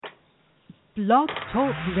Blog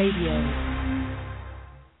Talk Radio.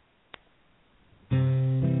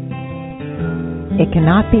 It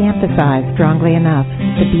cannot be emphasized strongly enough,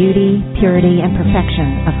 the beauty, purity, and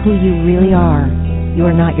perfection of who you really are.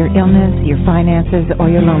 You are not your illness, your finances,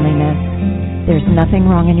 or your loneliness. There's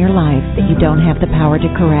nothing wrong in your life that you don't have the power to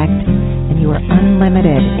correct, and you are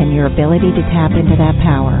unlimited in your ability to tap into that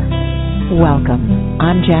power. Welcome.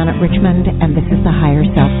 I'm Janet Richmond, and this is the Higher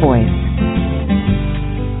Self Voice.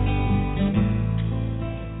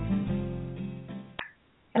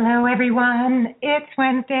 Hello, everyone. It's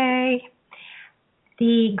Wednesday,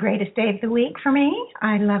 the greatest day of the week for me.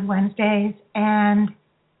 I love Wednesdays, and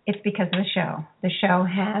it's because of the show. The show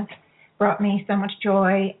has brought me so much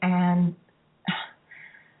joy and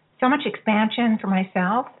so much expansion for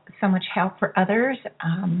myself, so much help for others.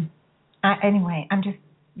 Anyway, I just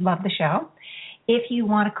love the show. If you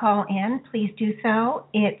want to call in, please do so.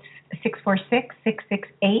 It's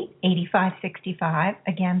 646-668-8565.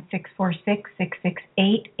 Again,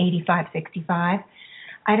 646-668-8565.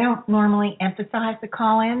 I don't normally emphasize the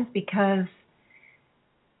call-ins because,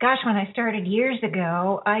 gosh, when I started years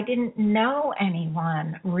ago, I didn't know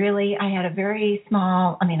anyone. Really, I had a very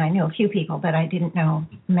small, I knew a few people, but I didn't know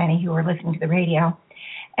many who were listening to the radio.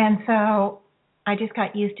 And so I just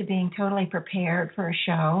got used to being totally prepared for a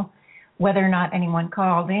show, whether or not anyone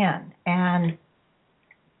called in. And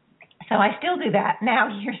so I still do that now,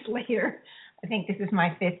 years later. I think this is my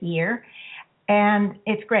 5th year, and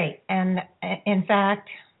it's great. And in fact,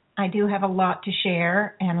 I do have a lot to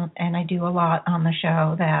share, and I do a lot on the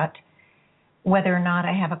show that whether or not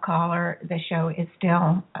I have a caller, the show is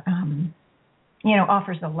still,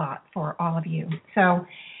 offers a lot for all of you. So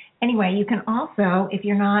anyway, you can also, if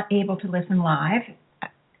you're not able to listen live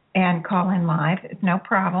and call in live, it's no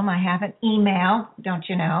problem. I have an email, don't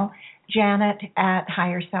you know,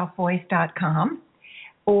 janet@higherselfvoice.com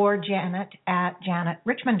or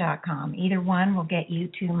janet@janetrichmond.com. Either one will get you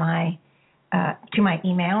to my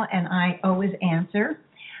email, and I always answer.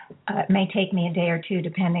 It may take me a day or two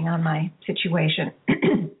depending on my situation.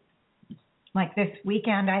 Like this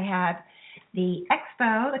weekend, I had the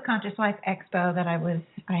expo, the Conscious Life Expo that I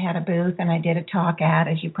had a booth and I did a talk at,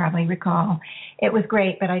 as you probably recall. It was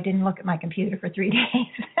great, but I didn't look at my computer for 3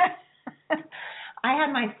 days. I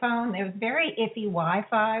had my phone. There was very iffy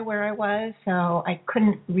Wi-Fi where I was, so I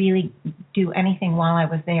couldn't really do anything while I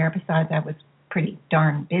was there. Besides, I was pretty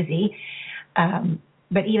darn busy.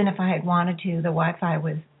 But even if I had wanted to, the Wi-Fi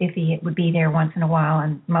was iffy. It would be there once in a while,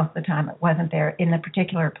 and most of the time it wasn't there in the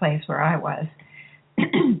particular place where I was.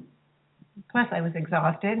 Plus, I was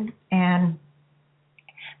exhausted,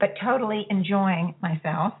 but totally enjoying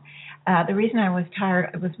myself. The reason I was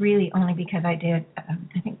tired was really only because I did,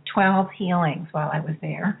 12 healings while I was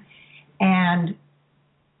there. And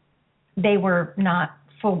they were not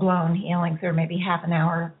full-blown healings. They were maybe half an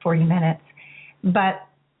hour, 40 minutes. But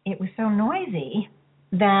it was so noisy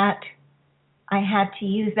that I had to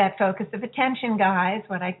use that focus of attention, guys,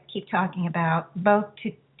 what I keep talking about, both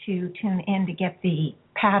to tune in to get the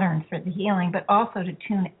patterns for the healing, but also to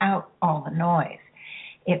tune out all the noise.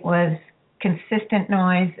 It was consistent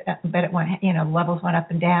noise, but it went, levels went up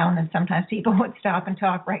and down, and sometimes people would stop and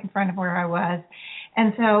talk right in front of where I was.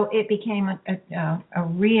 And so it became a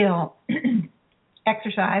real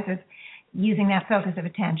exercise of using that focus of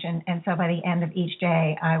attention. And so by the end of each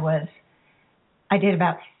day, I did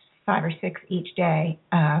about 5 or 6 each day.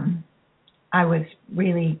 I was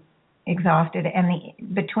really exhausted, and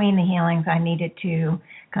between the healings, I needed to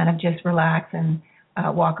kind of just relax and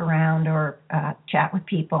walk around or chat with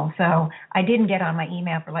people. So I didn't get on my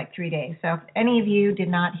email for like 3 days. So if any of you did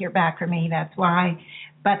not hear back from me, that's why.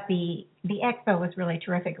 But the expo was really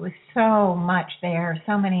terrific. It was so much there,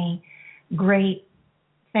 so many great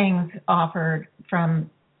things offered from,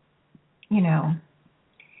 new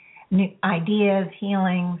ideas,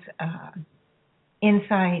 healings,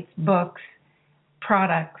 insights, books,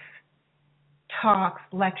 products, talks,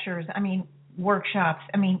 lectures, workshops.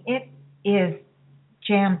 It is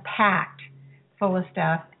jam-packed full of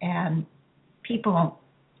stuff, and people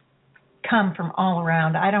come from all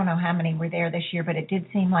around. I don't know how many were there this year, but it did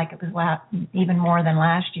seem like it was even more than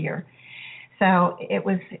last year. So it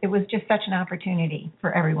was just such an opportunity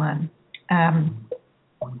for everyone.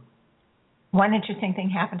 One interesting thing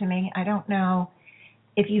happened to me. I don't know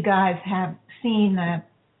if you guys have seen the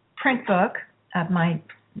print book of my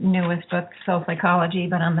newest book, Soul Psychology,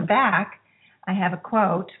 but on the back, I have a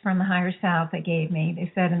quote from the Higher Self they gave me.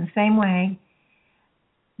 They said, in the same way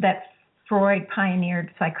that Freud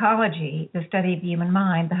pioneered psychology, the study of the human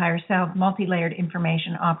mind, the Higher Self, multi-layered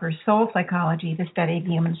information, offers soul psychology, the study of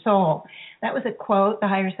the human soul. That was a quote the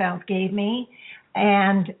Higher Self gave me,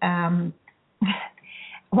 and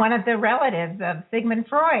one of the relatives of Sigmund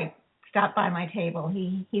Freud stopped by my table.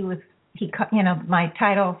 My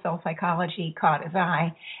title, Soul Psychology, caught his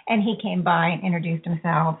eye, and he came by and introduced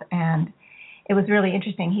himself, and it was really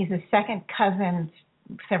interesting. He's a second cousin,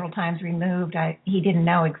 several times removed. He didn't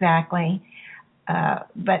know exactly,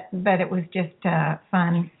 but it was just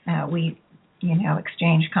fun. We,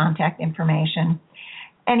 exchanged contact information.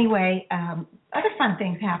 Anyway, other fun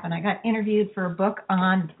things happened. I got interviewed for a book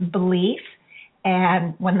on belief,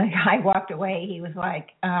 and when the guy walked away, he was like,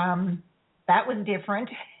 that was different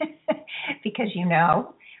because,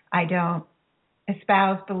 I don't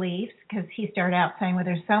espouse beliefs, because he started out saying, well,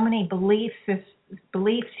 there's so many beliefs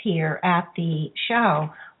here at the show.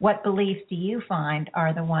 What beliefs do you find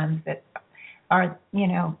are the ones that are,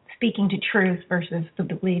 speaking to truth versus the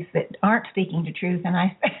beliefs that aren't speaking to truth? And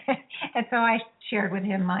and so I shared with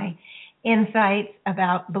him my insights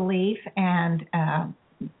about belief and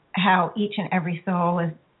how each and every soul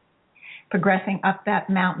is progressing up that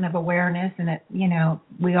mountain of awareness, and that,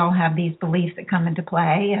 we all have these beliefs that come into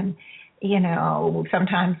play, and,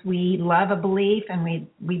 sometimes we love a belief and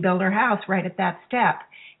we build our house right at that step,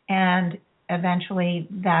 and eventually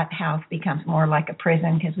that house becomes more like a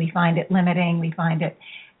prison because we find it limiting,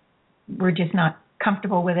 we're just not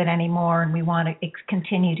comfortable with it anymore, and we want to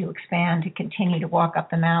continue to expand, to continue to walk up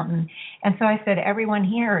the mountain. And so I said, everyone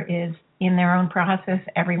here is in their own process,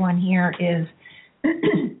 everyone here is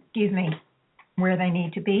excuse me, where they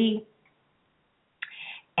need to be.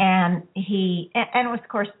 And it was, of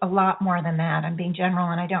course, a lot more than that. I'm being general,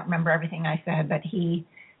 and I don't remember everything I said, but he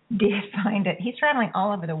did find it. He's traveling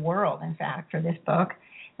all over the world, in fact, for this book.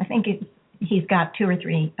 I think he's got 2 or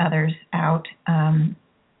 3 others out.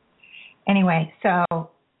 Anyway, so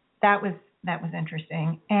that was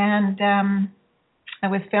interesting. And I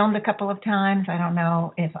was filmed a couple of times. I don't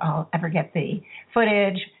know if I'll ever get the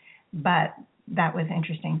footage, but that was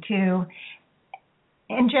interesting too.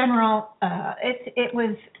 In general, it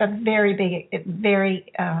was a very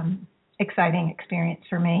exciting experience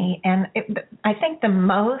for me, and I think the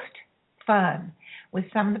most fun was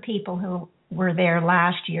some of the people who were there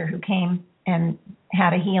last year who came and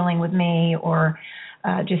had a healing with me, or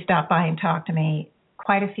just stopped by and talked to me.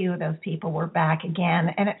 Quite a few of those people were back again,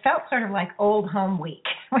 and it felt sort of like old home week,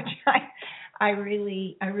 which I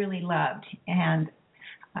really loved. And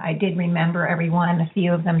I did remember everyone. A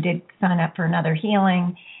few of them did sign up for another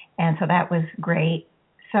healing, and so that was great.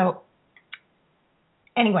 So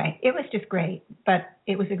anyway, it was just great, but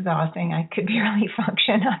it was exhausting. I could barely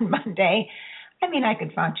function on Monday. I mean, I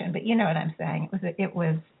could function, but you know what I'm saying. It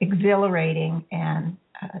was exhilarating and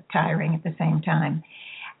tiring at the same time.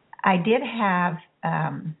 I did have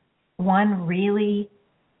one really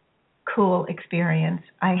cool experience.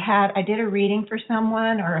 I did a reading for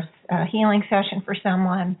someone, or a healing session for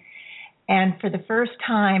someone, and for the first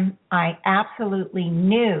time, I absolutely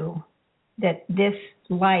knew that this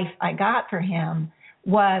life I got for him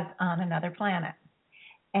was on another planet.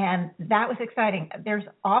 And that was exciting. There's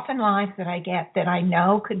often lives that I get that I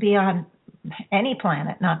know could be on any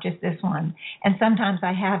planet, not just this one. And sometimes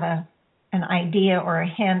I have an idea or a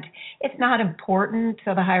hint. It's not important,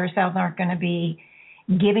 so the higher selves aren't going to be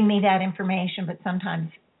giving me that information, but sometimes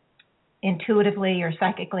intuitively or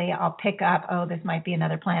psychically I'll pick up, oh, this might be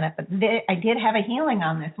another planet. But I did have a healing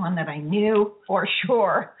on this one that I knew for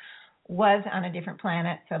sure was on a different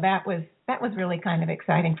planet. So that was really kind of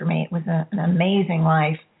exciting for me. It was an amazing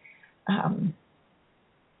life.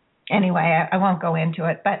 Anyway, I won't go into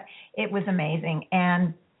it, but it was amazing.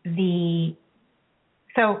 And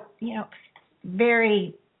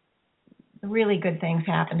really good things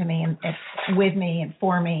happened to me and with me and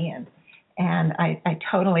for me, and I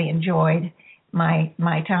totally enjoyed my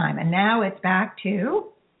time. And now it's back to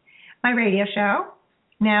my radio show.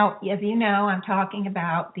 Now, as you know, I'm talking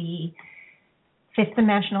about the fifth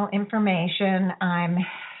dimensional information.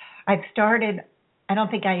 I've started, I don't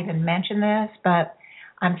think I even mentioned this, but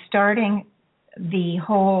I'm starting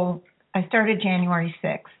I started January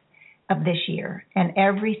 6th of this year, and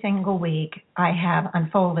every single week I have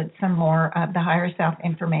unfolded some more of the higher self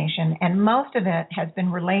information, and most of it has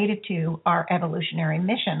been related to our evolutionary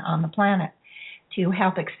mission on the planet to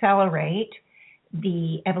help accelerate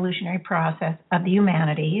the evolutionary process of the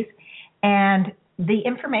humanities. And the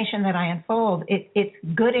information that I unfold, it's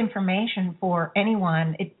good information for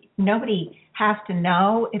anyone. Nobody has to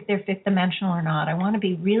know if they're fifth dimensional or not. I want to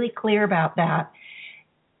be really clear about that.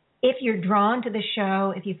 If you're drawn to the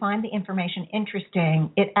show, if you find the information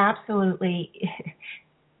interesting, it absolutely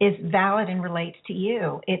is valid and relates to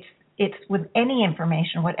you. It's with any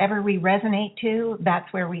information, whatever we resonate to,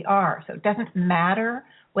 that's where we are. So it doesn't matter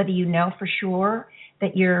whether you know for sure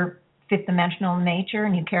that you're fifth dimensional nature,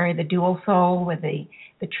 and you carry the dual soul with the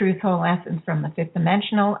true soul essence from the fifth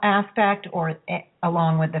dimensional aspect, or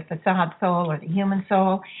along with the facade soul or the human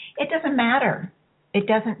soul. It doesn't matter. It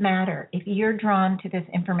doesn't matter. If you're drawn to this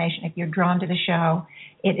information, if you're drawn to the show,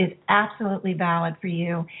 it is absolutely valid for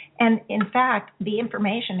you. And in fact, the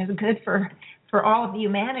information is good for all of the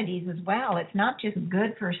humanities as well. It's not just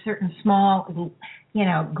good for a certain small,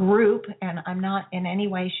 group, and I'm not in any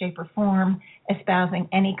way, shape, or form espousing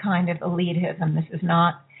any kind of elitism. This does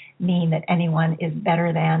not mean that anyone is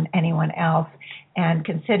better than anyone else. And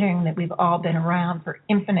considering that we've all been around for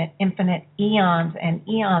infinite eons and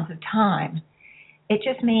eons of time, it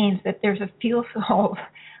just means that there's a few souls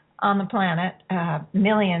on the planet,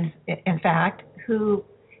 millions, in fact, who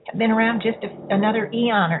have been around just another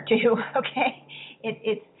eon or two. Okay,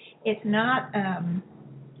 it's not.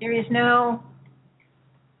 There is no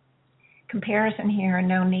comparison here, and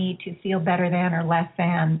no need to feel better than or less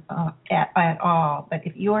than at all. But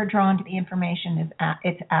if you are drawn to the information,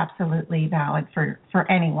 it's absolutely valid for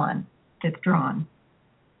anyone that's drawn.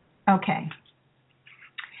 Okay.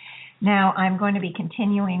 Now, I'm going to be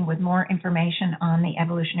continuing with more information on the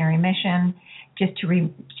evolutionary mission. Just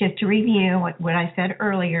to review what I said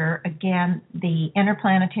earlier, again, the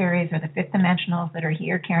interplanetaries or the fifth dimensionals that are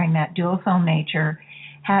here carrying that dual soul nature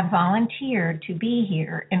have volunteered to be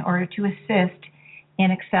here in order to assist in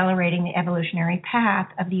accelerating the evolutionary path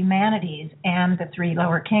of the humanities and the three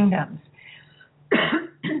lower kingdoms.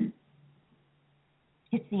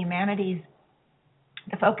 It's the humanities.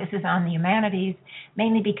 The focus is on the humanities,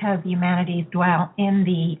 mainly because the humanities dwell in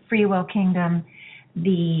the free will kingdom.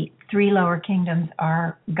 The three lower kingdoms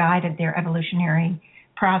are guided, their evolutionary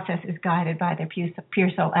process is guided by their pure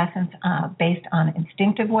soul essence based on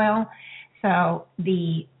instinctive will. So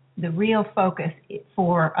the real focus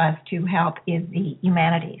for us to help is the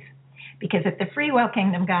humanities. Because at the free will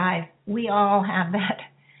kingdom, guys, we all have that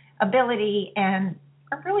ability and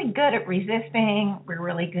are really good at resisting. We're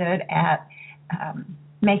really good at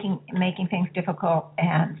making things difficult,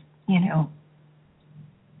 and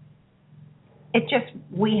it just,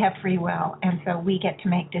 we have free will, and so we get to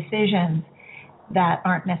make decisions that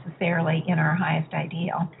aren't necessarily in our highest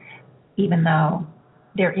ideal, even though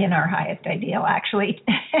they're in our highest ideal, actually.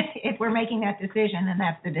 If we're making that decision, then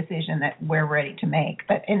that's the decision that we're ready to make.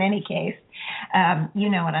 But in any case, you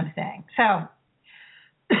know what I'm saying. So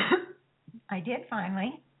I did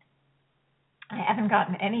finally. I haven't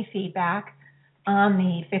gotten any feedback on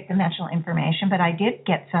the fifth dimensional information, but I did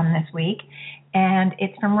get some this week, and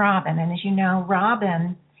it's from Robin. And as you know,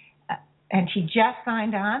 Robin, and she just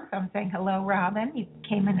signed on, so I'm saying hello, Robin. You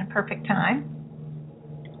came in a perfect time,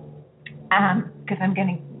 because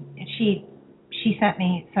she sent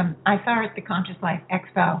me some, I saw her at the Conscious Life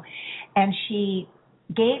Expo, and she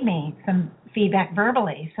gave me some feedback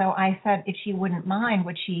verbally. So I said if she wouldn't mind,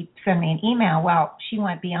 would she send me an email? Well, she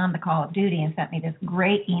went beyond the call of duty and sent me this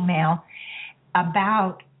great email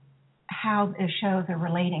about how the shows are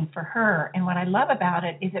relating for her. And what I love about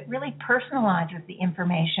it is it really personalizes the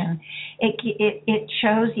information. It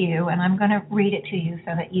shows you, and I'm going to read it to you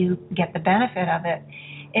so that you get the benefit of it.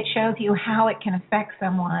 It shows you how it can affect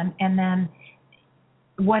someone, and then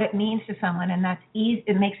what it means to someone, and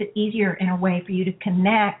it makes it easier in a way for you to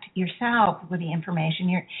connect yourself with the information.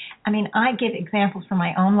 I give examples from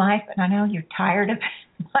my own life, but I know you're tired of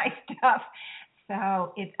my stuff.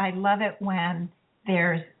 So I love it when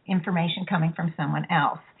there's information coming from someone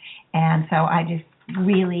else. And so I just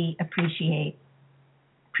really appreciate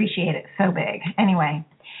it so big. Anyway,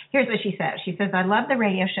 here's what she says. She says, I loved the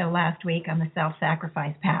radio show last week on the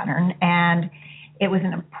self-sacrifice pattern, and it was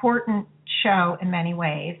an important show in many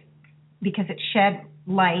ways because it shed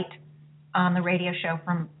light on the radio show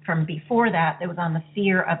from before that was on the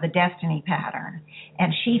fear of the destiny pattern.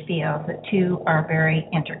 And she feels that two are very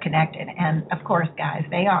interconnected. And of course, guys,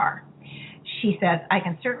 they are. She says, I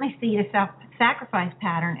can certainly see the self-sacrifice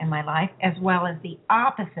pattern in my life as well as the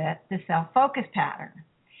opposite, the self-focus pattern.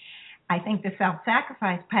 I think the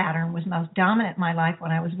self-sacrifice pattern was most dominant in my life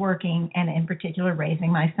when I was working, and in particular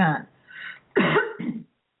raising my son.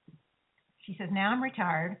 She says, now I'm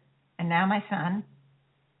retired, and now my son,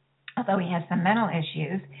 although he has some mental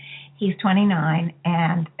issues, he's 29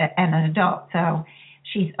 and an adult. So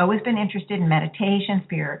she's always been interested in meditation,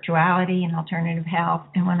 spirituality, and alternative health.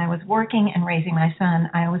 And when I was working and raising my son,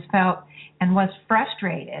 I always felt and was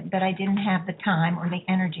frustrated that I didn't have the time or the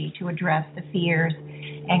energy to address the fears,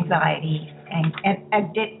 anxiety, and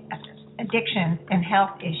addictions and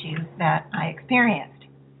health issues that I experienced.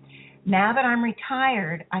 Now that I'm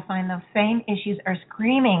retired, I find those same issues are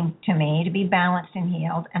screaming to me to be balanced and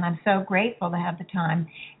healed, and I'm so grateful to have the time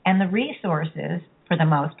and the resources for the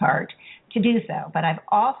most part, to do so. But I've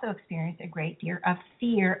also experienced a great deal of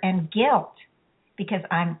fear and guilt because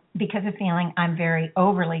of feeling I'm very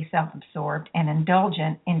overly self-absorbed and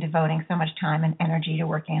indulgent in devoting so much time and energy to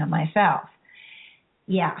working on myself.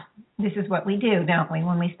 Yeah, this is what we do, don't we?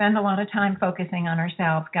 When we spend a lot of time focusing on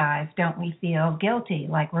ourselves, guys, don't we feel guilty,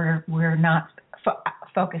 like we're not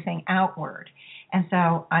focusing outward? And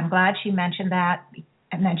so I'm glad she mentioned that.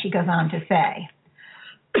 And then she goes on to say,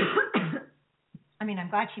 I'm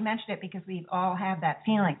glad she mentioned it because we've all had that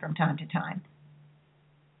feeling from time to time.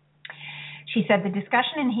 She said, the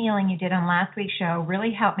discussion and healing you did on last week's show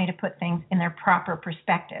really helped me to put things in their proper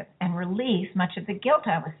perspective and release much of the guilt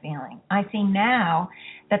I was feeling. I see now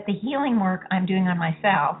that the healing work I'm doing on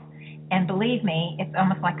myself, and believe me, it's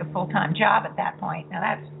almost like a full-time job at that point. Now,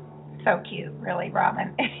 that's so cute, really,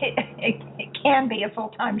 Robin. It can be a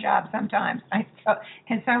full-time job sometimes. I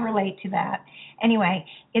can so relate to that. Anyway,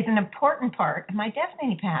 is an important part of my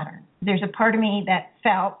destiny pattern. There's a part of me that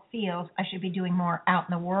feels I should be doing more out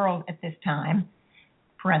in the world at this time,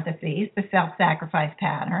 parentheses, the self-sacrifice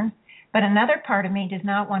pattern. But another part of me does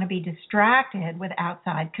not want to be distracted with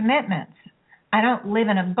outside commitments. I don't live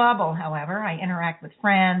in a bubble, however. I interact with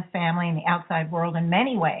friends, family, and the outside world in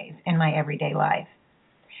many ways in my everyday life.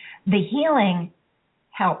 The healing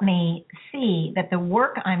helped me see that the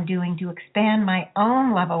work I'm doing to expand my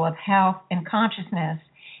own level of health and consciousness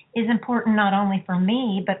is important not only for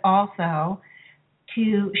me, but also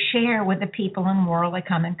to share with the people in the world I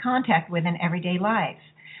come in contact with in everyday life.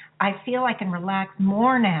 I feel I can relax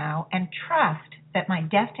more now and trust that my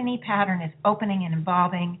destiny pattern is opening and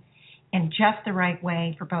evolving in just the right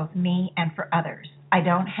way for both me and for others. I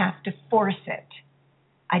don't have to force it.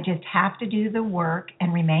 I just have to do the work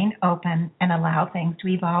and remain open and allow things to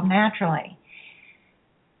evolve naturally.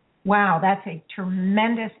 Wow, that's a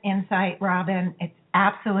tremendous insight, Robin. It's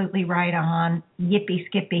absolutely right on. Yippee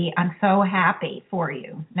skippy. I'm so happy for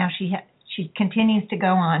you. Now she continues to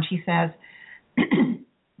go on. She says,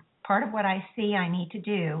 part of what I see I need to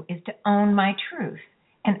do is to own my truth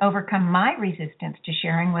and overcome my resistance to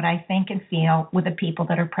sharing what I think and feel with the people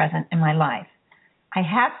that are present in my life. I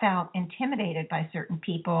have felt intimidated by certain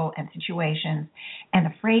people and situations and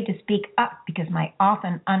afraid to speak up because of my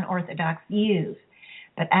often unorthodox views.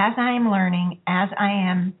 But as I am learning, as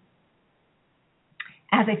a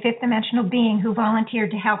fifth dimensional being who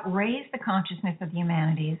volunteered to help raise the consciousness of the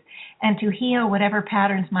humanities and to heal whatever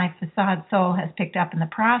patterns my facade soul has picked up in the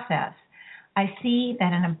process, I see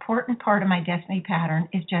that an important part of my destiny pattern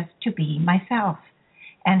is just to be myself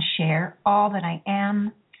and share all that I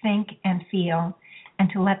am, think, and feel, and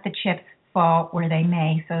to let the chips fall where they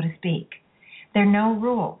may, so to speak. There are no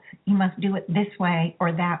rules. You must do it this way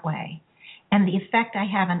or that way. And the effect I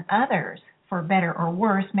have on others, for better or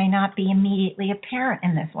worse, may not be immediately apparent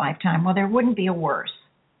in this lifetime. Well, there wouldn't be a worse,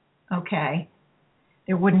 okay?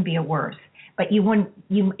 There wouldn't be a worse. But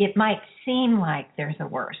it might seem like there's a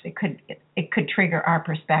worse. It could trigger our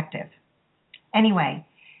perspective. Anyway,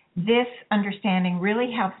 this understanding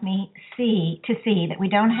really helps me see that we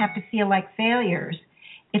don't have to feel like failures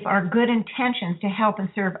if our good intentions to help and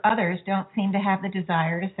serve others don't seem to have the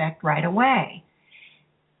desired effect right away.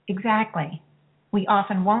 Exactly. We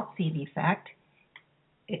often won't see the effect.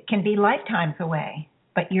 It can be lifetimes away,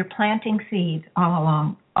 but you're planting seeds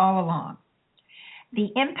all along. The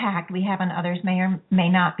impact we have on others may or may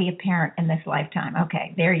not be apparent in this lifetime.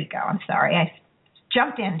 Okay, there you go. I'm sorry. I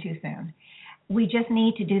jumped in too soon. We just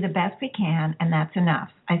need to do the best we can, and that's enough.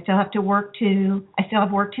 I still have work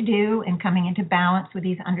to do in coming into balance with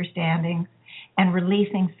these understandings and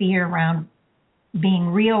releasing fear around being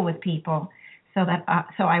real with people, so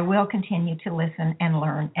I will continue to listen and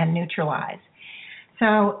learn and neutralize.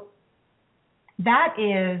 So that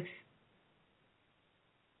is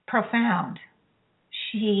profound.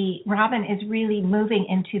 Robin is really moving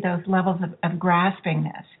into those levels of grasping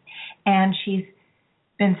this, and she's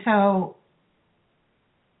been so.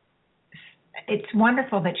 It's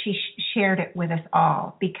wonderful that she shared it with us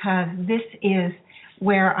all, because this is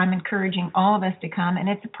where I'm encouraging all of us to come, and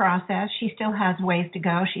it's a process. She still has ways to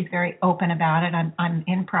go. She's very open about it. I'm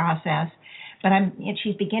in process, but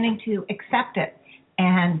she's beginning to accept it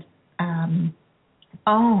and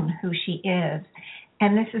own who she is,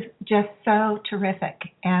 and this is just so terrific.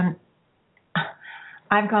 And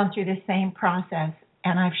I've gone through the same process,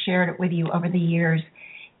 and I've shared it with you over the years.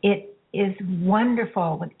 It is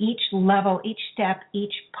wonderful with each level, each step,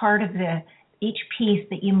 each part of each piece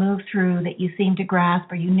that you move through, that you seem to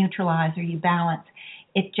grasp or you neutralize or you balance.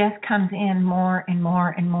 It just comes in more and more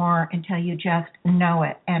and more until you just know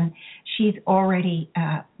it. And she's already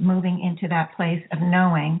moving into that place of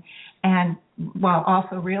knowing. And while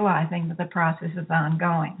also realizing that the process is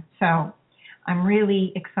ongoing. So I'm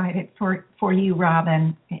really excited for you,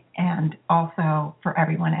 Robin, and also for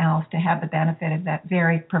everyone else to have the benefit of that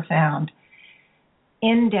very profound,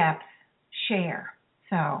 in-depth share.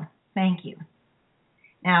 So thank you.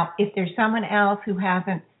 Now, if there's someone else who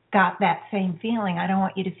hasn't got that same feeling, I don't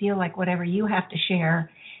want you to feel like whatever you have to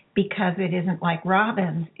share, because it isn't like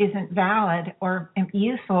Robin's, isn't valid or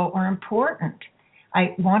useful or important.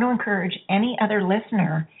 I want to encourage any other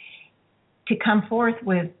listener to come forth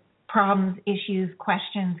with problems, issues,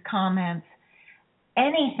 questions, comments,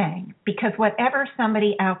 anything, because whatever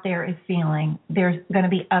somebody out there is feeling, there's going to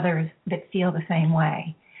be others that feel the same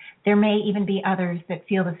way. There may even be others that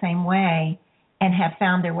feel the same way and have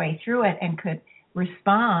found their way through it and could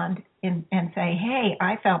respond and say, hey,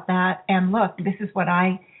 I felt that, and look, this is what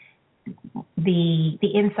the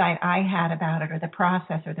insight I had about it, or the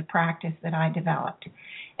process or the practice that I developed.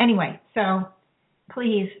 Anyway, so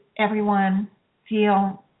please, everyone,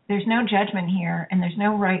 feel there's no judgment here, and there's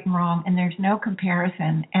no right and wrong, and there's no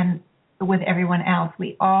comparison and with everyone else.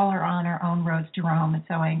 We all are on our own roads to Rome, and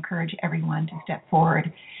so I encourage everyone to step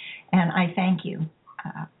forward. And I thank you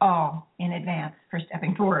all in advance for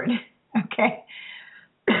stepping forward. Okay.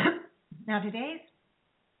 Now, today's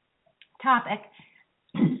topic,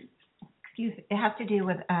 it has to do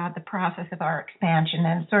with the process of our expansion,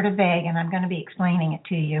 and it's sort of vague, and I'm going to be explaining it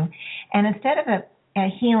to you. And instead of a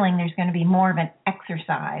healing, there's going to be more of an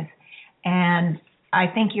exercise, and I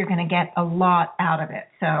think you're going to get a lot out of it.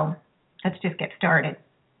 So let's just get started.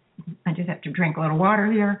 I just have to drink a little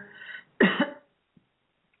water here.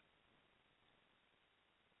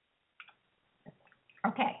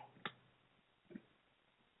 Okay.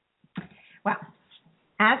 Well,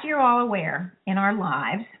 as you're all aware, in our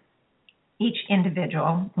lives, each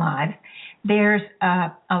individual lives, there's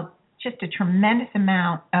just a tremendous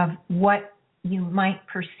amount of what you might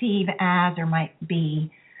perceive as or might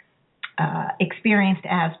be experienced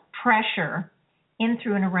as pressure in,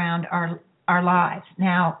 through, and around our lives.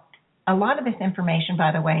 Now, a lot of this information,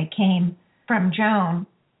 by the way, came from Joan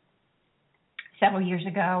several years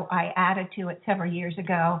ago. I added to it several years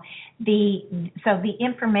ago. So the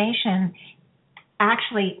information,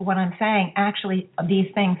 actually, what I'm saying, actually, these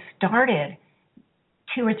things started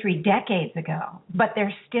 2 or 3 decades ago, but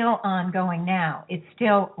they're still ongoing now. It's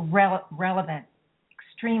still relevant,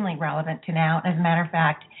 extremely relevant to now. As a matter of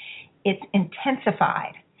fact, it's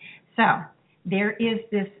intensified. So there is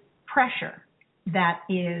this pressure that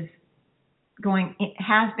is going, it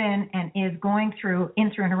has been and is going through,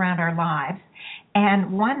 in, through, and around our lives.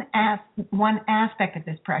 And one aspect of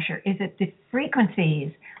this pressure is that the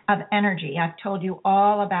frequencies of energy, I've told you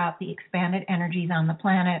all about the expanded energies on the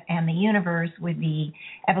planet and the universe with the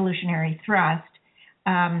evolutionary thrust.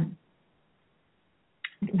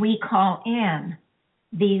 We call in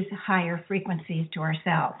these higher frequencies to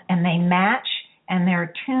ourselves, and they match and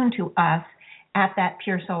they're tuned to us at that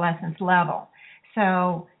pure soul essence level.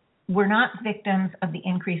 So we're not victims of the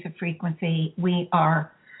increase of frequency. We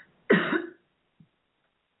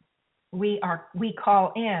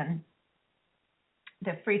call in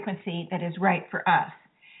the frequency that is right for us.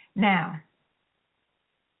 Now,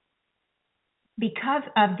 because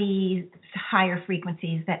of these higher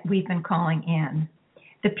frequencies that we've been calling in,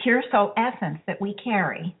 the pure soul essence that we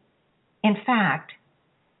carry, in fact,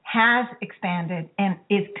 has expanded and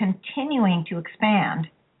is continuing to expand,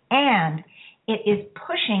 and it is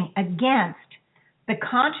pushing against the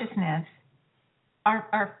consciousness,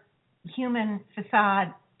 our human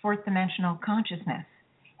facade, fourth dimensional consciousness.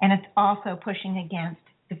 And it's also pushing against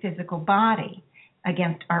the physical body,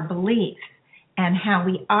 against our beliefs, and how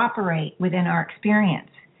we operate within our experience.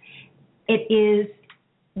 It is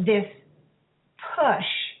this push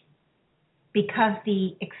because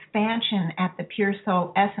the expansion at the pure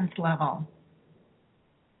soul essence level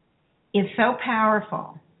is so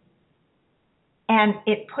powerful, and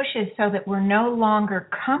it pushes so that we're no longer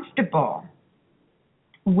comfortable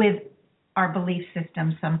with our belief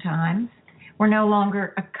systems sometimes. We're no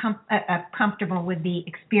longer comfortable with the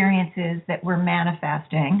experiences that we're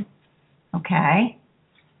manifesting, okay?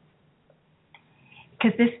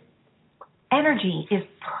 Because this energy is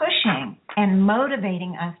pushing and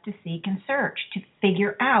motivating us to seek and search, to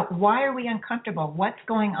figure out, why are we uncomfortable? What's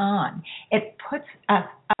going on? It puts us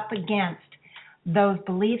up against those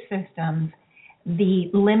belief systems,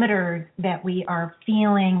 the limiters that we are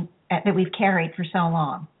feeling, that we've carried for so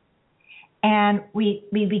long. And we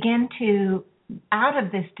begin to, out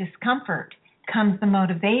of this discomfort comes the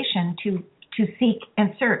motivation to seek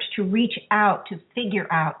and search, to reach out, to figure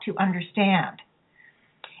out, to understand.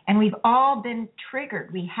 And we've all been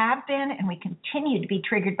triggered. We have been, and we continue to be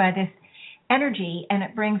triggered by this energy, and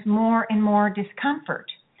it brings more and more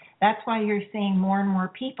discomfort. That's why you're seeing more and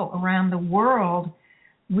more people around the world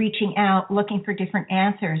reaching out, looking for different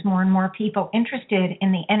answers, more and more people interested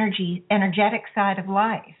in the energetic side of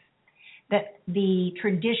life. That the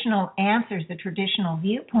traditional answers, the traditional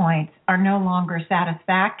viewpoints are no longer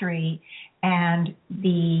satisfactory, and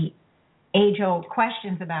the age-old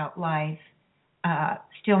questions about life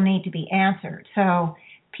still need to be answered. So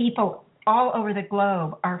people all over the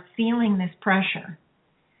globe are feeling this pressure.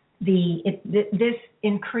 This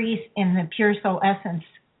increase in the pure soul essence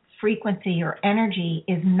frequency or energy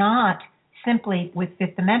is not simply with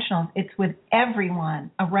fifth dimensionals, it's with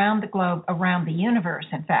everyone around the globe, around the universe,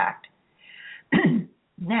 in fact.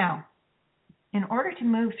 Now, in order to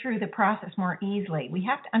move through the process more easily, we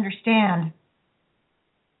have to understand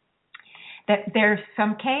that there's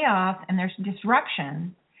some chaos and there's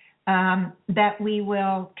disruption that we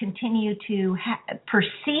will continue to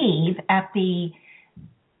perceive at the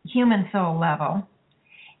human soul level,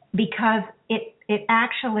 because it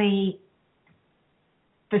actually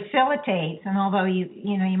facilitates, and although you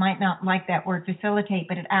might not like that word facilitate,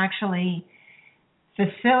 but it actually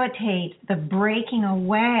facilitates the breaking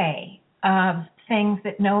away of things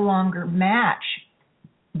that no longer match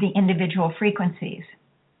the individual frequencies.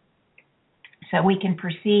 So we can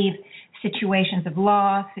perceive situations of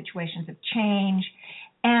loss, situations of change,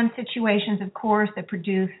 and situations, of course, that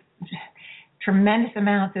produce tremendous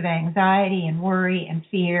amounts of anxiety and worry and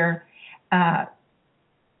fear.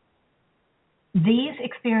 These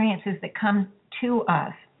experiences that come to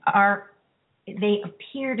us they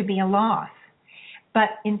appear to be a loss. But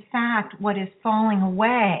in fact, what is falling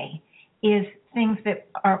away is things that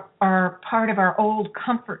are part of our old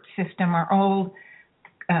comfort system, our old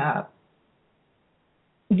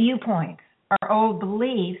viewpoints, our old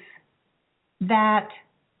beliefs that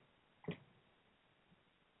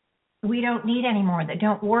we don't need anymore, that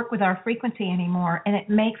don't work with our frequency anymore, and it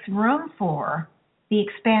makes room for the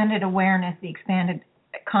expanded awareness, the expanded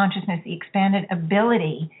consciousness, the expanded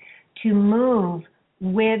ability to move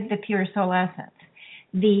with the pure soul essence.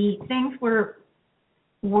 The things we're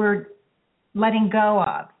letting go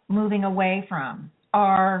of, moving away from,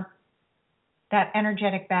 are that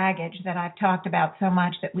energetic baggage that I've talked about so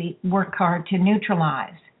much that we work hard to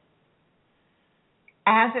neutralize.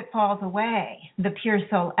 As it falls away, the pure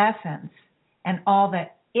soul essence and all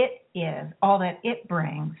that it is, all that it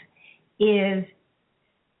brings, is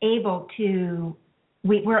able to,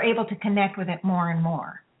 we're able to connect with it more and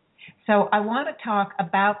more. So I want to talk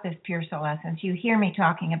about this pure soul essence. You hear me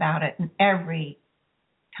talking about it every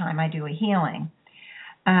time I do a healing.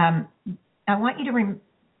 I want you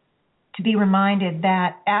to be reminded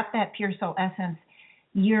that at that pure soul essence,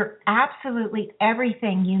 you're absolutely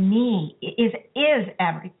everything you need.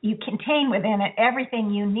 You contain within it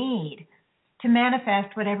everything you need to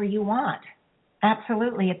manifest whatever you want.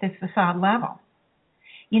 Absolutely, at this facade level.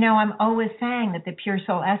 I'm always saying that the pure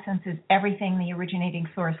soul essence is everything the originating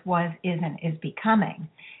source was, is, and is becoming.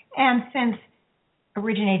 And since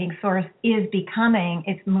originating source is becoming,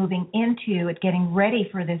 it's moving into, it's getting ready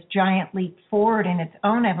for this giant leap forward in its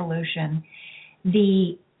own evolution,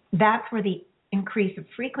 that's where the increase of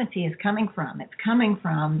frequency is coming from. It's coming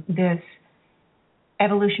from this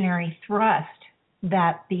evolutionary thrust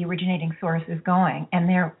that the originating source is going. And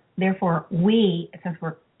therefore, since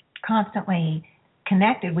we're constantly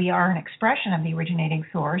connected, we are an expression of the originating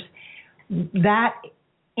source. That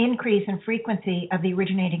increase in frequency of the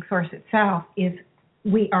originating source itself is,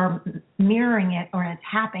 we are mirroring it, or it's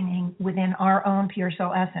happening within our own pure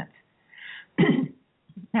soul essence.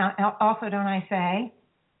 Now, also, don't I say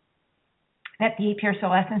that the pure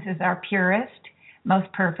soul essence is our purest,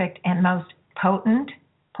 most perfect, and most potent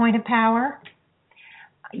point of power?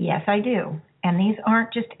 Yes, I do. And these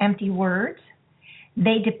aren't just empty words.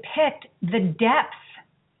 They depict the depths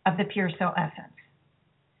of the pure soul essence.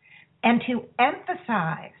 And to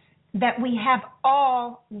emphasize that we have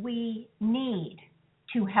all we need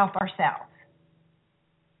to help ourselves.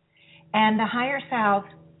 And the higher selves,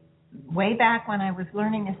 way back when I was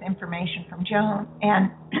learning this information from Joan,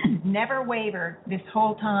 and never wavered this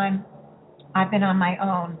whole time I've been on my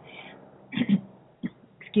own.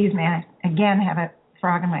 Excuse me, I again have a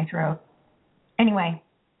frog in my throat. Anyway,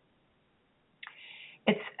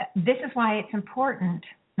 this is why it's important.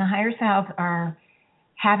 The higher selves are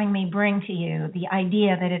having me bring to you the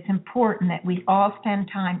idea that it's important that we all spend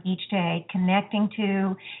time each day connecting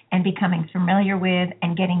to and becoming familiar with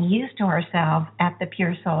and getting used to ourselves at the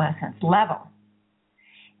pure soul essence level.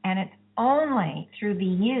 And it's only through the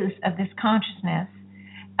use of this consciousness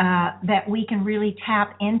that we can really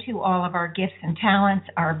tap into all of our gifts and talents,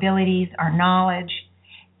 our abilities, our knowledge,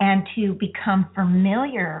 and to become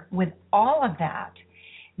familiar with all of that,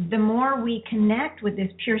 the more we connect with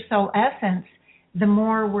this pure soul essence, the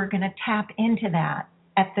more we're going to tap into that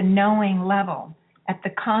at the knowing level, at the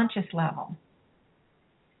conscious level.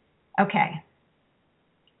 Okay.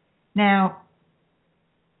 Now,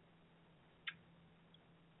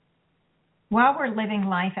 while we're living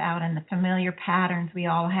life out in the familiar patterns we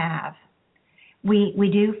all have, we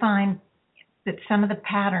do find that some of the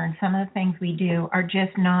patterns, some of the things we do are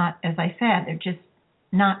just not, as I said, they're just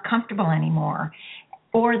not comfortable anymore,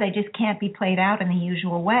 or they just can't be played out in the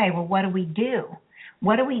usual way. Well, what do we do?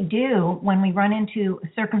 What do we do when we run into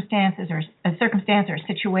circumstances or a circumstance or a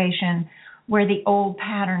situation where the old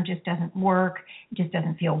pattern just doesn't work, just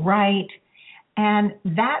doesn't feel right? And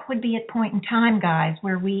that would be a point in time, guys,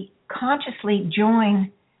 where we consciously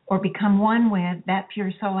join or become one with that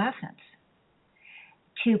pure soul essence,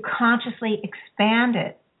 to consciously expand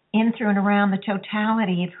it in, through, and around the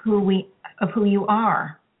totality of who you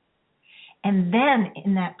are. And then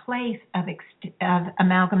in that place of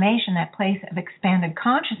amalgamation, that place of expanded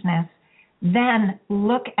consciousness, then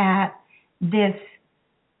look at this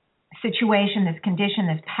situation, this condition,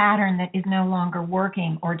 this pattern that is no longer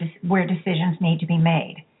working, or where decisions need to be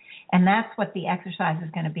made. And that's what the exercise is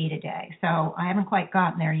going to be today. So I haven't quite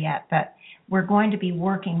gotten there yet, but we're going to be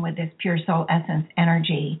working with this pure soul essence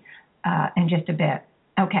energy in just a bit.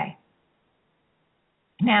 Okay.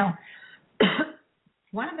 Now,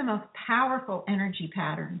 one of the most powerful energy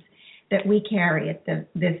patterns that we carry at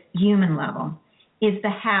this human level is the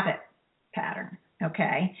habit pattern.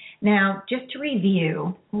 Okay. Now, just to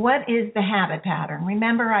review, what is the habit pattern?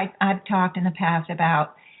 Remember, I've talked in the past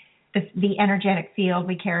about the energetic field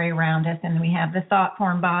we carry around us, and we have the thought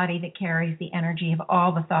form body that carries the energy of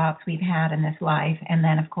all the thoughts we've had in this life. And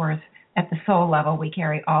then, of course, at the soul level, we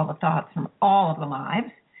carry all the thoughts from all of the lives.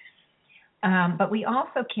 But we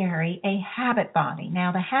also carry a habit body.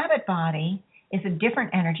 Now, the habit body is a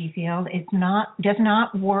different energy field. Does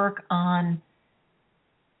not work on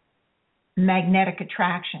magnetic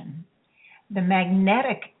attraction. The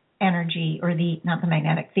magnetic energy, or the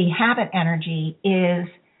habit energy is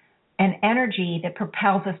an energy that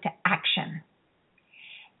propels us to action.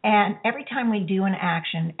 And every time we do an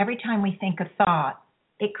action, every time we think a thought,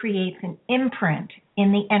 it creates an imprint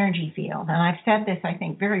in the energy field. And I've said this, I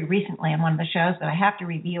think, very recently on one of the shows, but I have to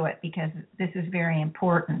review it because this is very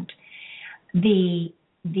important. The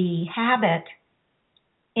habit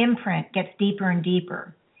imprint gets deeper and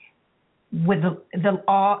deeper with the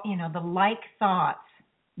like thoughts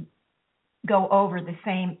go over the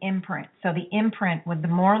same imprint. So the imprint, with the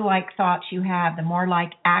more like thoughts you have, the more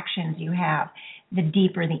like actions you have, the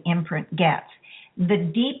deeper the imprint gets. The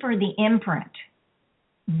deeper the imprint,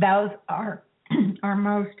 those are our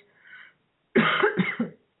most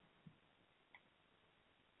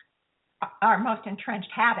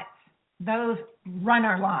entrenched habits. Those run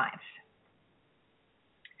our lives.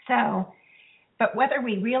 So, but whether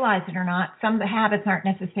we realize it or not, some of the habits aren't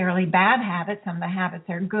necessarily bad habits. Some of the habits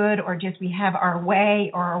are good, or just we have our way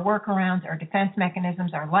or our workarounds, our defense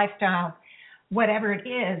mechanisms, our lifestyles, whatever it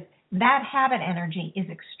is. That habit energy is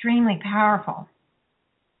extremely powerful.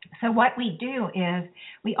 So what we do is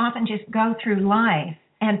we often just go through life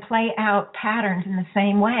and play out patterns in the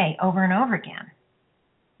same way over and over again.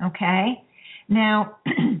 Okay? Now,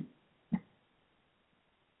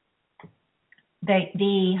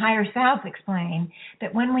 the higher selves explain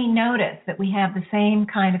that when we notice that we have the same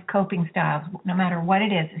kind of coping styles, no matter what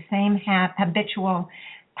it is, the same habitual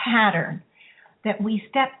pattern, that we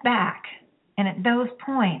step back, and at those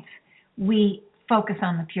points, we focus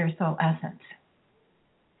on the pure soul essence.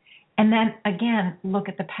 And then, again, look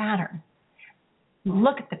at the pattern.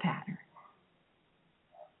 Look at the pattern.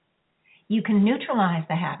 You can neutralize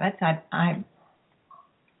the habits. I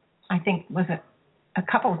think, was it a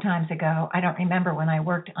couple of times ago, I don't remember, when I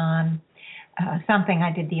worked on something,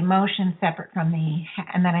 I did the emotions separate from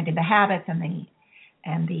and then I did the habits and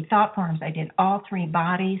the thought forms. I did all three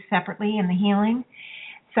bodies separately in the healing.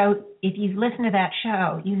 So if you've listened to that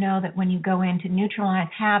show, you know that when you go in to neutralize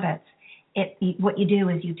habits, what you do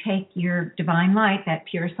is you take your divine light, that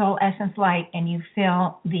pure soul essence light, and you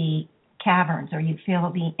fill the caverns, or you fill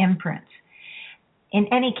the imprints. In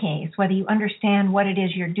any case, whether you understand what it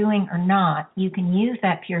is you're doing or not, you can use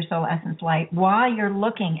that pure soul essence light while you're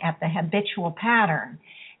looking at the habitual pattern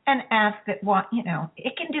and ask it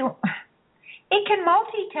it can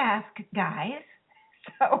multitask, guys.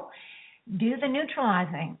 So do the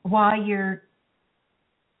neutralizing while you're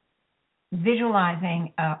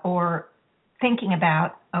visualizing or thinking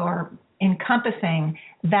about or encompassing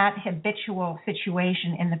that habitual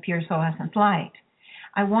situation in the pure soul essence light.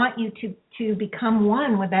 I want you to become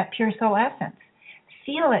one with that pure soul essence.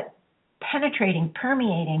 Feel it penetrating,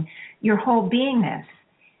 permeating your whole beingness.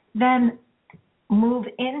 Then move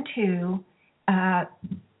into,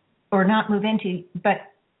 or not move into, but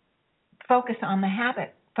focus on the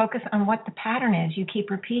habit. Focus on what the pattern is you keep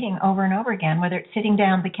repeating over and over again, whether it's sitting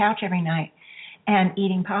down on the couch every night and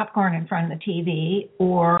eating popcorn in front of the TV,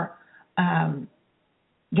 or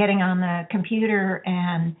getting on the computer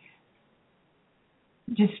and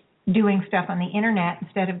just doing stuff on the internet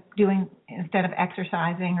instead of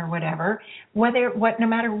exercising or whatever. No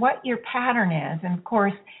matter what your pattern is, and of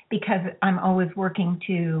course, because I'm always working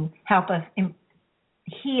to help us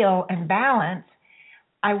heal and balance,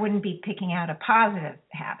 I wouldn't be picking out a positive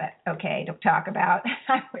habit, to talk about.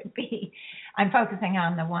 I'm focusing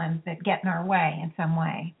on the ones that get in our way in some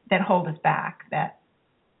way, that hold us back, that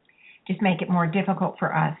just make it more difficult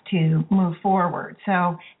for us to move forward.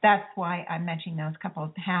 So that's why I'm mentioning those couple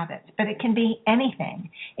of habits. But it can be anything.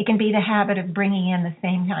 It can be the habit of bringing in the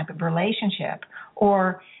same type of relationship,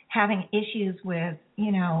 or having issues with,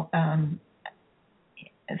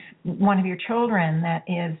 one of your children that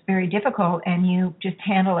is very difficult, and you just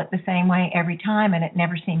handle it the same way every time, and it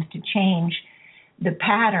never seems to change the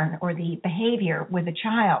pattern or the behavior with the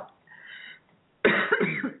child.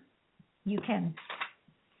 You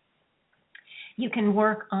can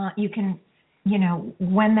work on,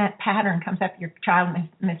 when that pattern comes up, your child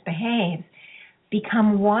misbehaves,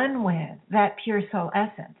 become one with that pure soul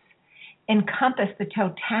essence. Encompass the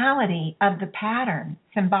totality of the pattern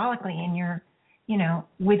symbolically in your,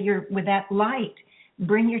 with that light.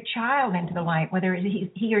 Bring your child into the light, whether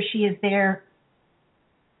he or she is there,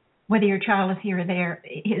 whether your child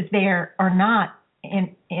is there or not.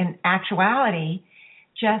 In actuality,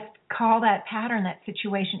 just call that pattern, that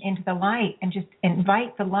situation into the light, and just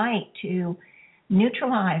invite the light to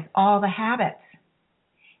neutralize all the habits.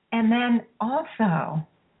 And then also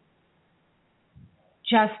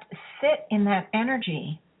just sit in that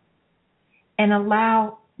energy and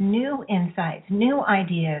allow new insights, new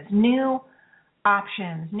ideas, new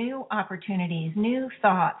options, new opportunities, new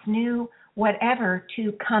thoughts, new whatever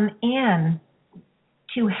to come in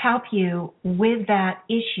to help you with that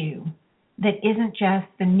issue that isn't just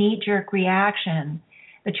the knee-jerk reaction.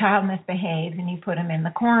 The child misbehaves and you put them in the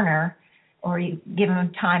corner, or you give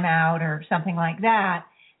them a timeout or something like that.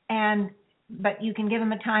 But you can give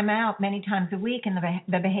them a timeout many times a week and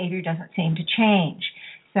the behavior doesn't seem to change.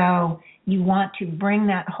 So you want to bring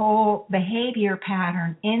that whole behavior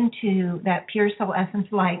pattern into that pure soul essence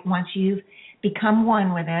light once you've become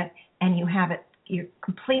one with it and you have it, you're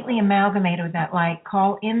completely amalgamated with that light.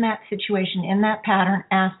 Call in that situation, in that pattern,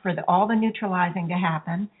 ask for all the neutralizing to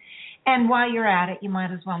happen. And while you're at it, you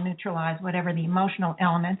might as well neutralize whatever the emotional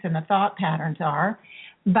elements and the thought patterns are.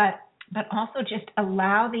 But also just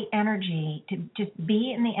allow the energy to just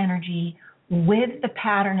be in the energy with the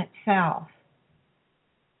pattern itself.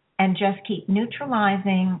 And just keep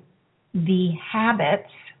neutralizing the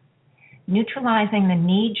habits, neutralizing the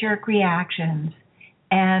knee-jerk reactions,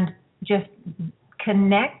 and just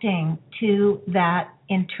connecting to that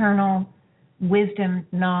internal wisdom,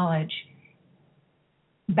 knowledge,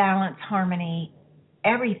 balance, harmony,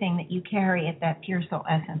 everything that you carry at that pure soul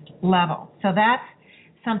essence level. So that's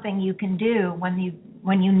something you can do when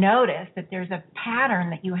you notice that there's a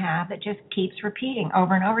pattern that you have that just keeps repeating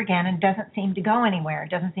over and over again and doesn't seem to go anywhere,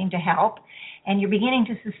 doesn't seem to help, and you're beginning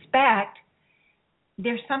to suspect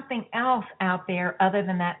there's something else out there other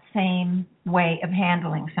than that same way of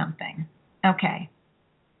handling something. Okay.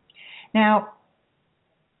 Now,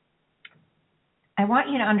 I want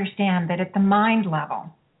you to understand that at the mind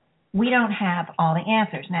level, we don't have all the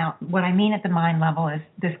answers. Now, what I mean at the mind level is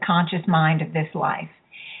this conscious mind of this life.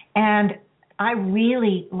 And I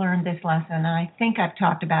really learned this lesson, and I think I've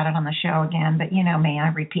talked about it on the show again, but you know me, I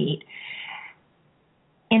repeat.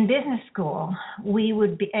 In business school, we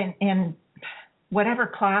would be, in whatever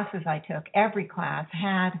classes I took, every class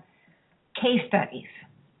had case studies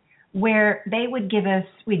where they would give us,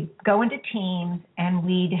 we'd go into teams and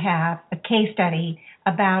we'd have a case study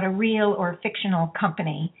about a real or fictional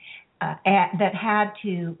company that had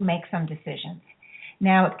to make some decisions.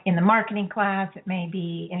 Now, in the marketing class,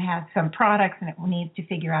 it has some products and it needs to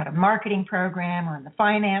figure out a marketing program, or in the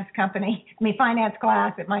finance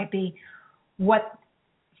class, it might be what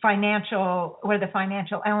are the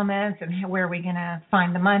financial elements and where are we going to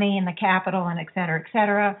find the money and the capital and et cetera, et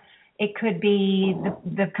cetera. It could be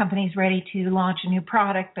the company's ready to launch a new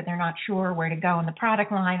product, but they're not sure where to go in the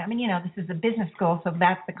product line. I mean, this is a business school, so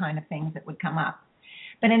that's the kind of things that would come up.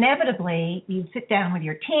 But inevitably, you'd sit down with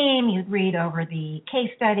your team, you'd read over the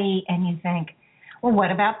case study, and you think, Well,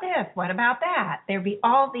 what about this? What about that? There'd be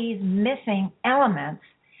all these missing elements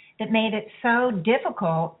that made it so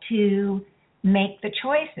difficult to make the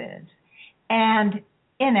choices. And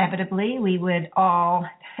inevitably, we would all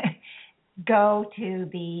go to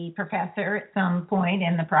the professor at some point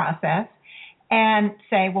in the process and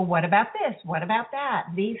say, well, what about this? What about that?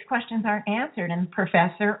 These questions aren't answered. And the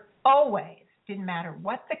professor always, didn't matter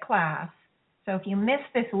what the class. So if you miss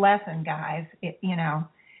this lesson, guys,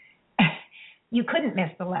 you couldn't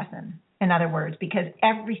miss the lesson, in other words, because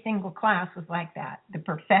every single class was like that. The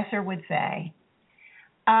professor would say,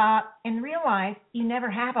 in real life, you never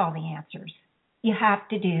have all the answers. You have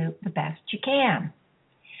to do the best you can.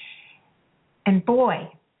 And boy,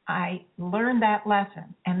 I learned that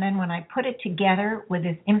lesson. And then when I put it together with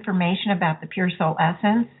this information about the pure soul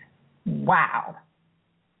essence, wow.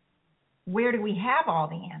 Where do we have all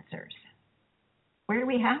the answers? Where do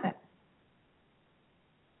we have it?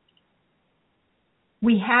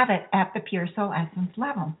 We have it at the pure soul essence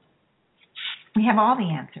level. We have all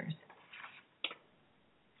the answers.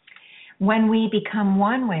 When we become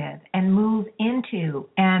one with and move into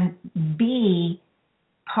and be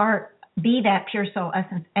that pure soul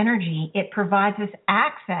essence energy, it provides us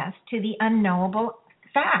access to the unknowable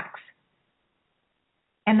facts.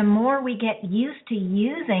 And the more we get used to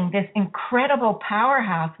using this incredible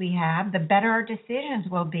powerhouse we have, the better our decisions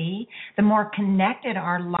will be, the more connected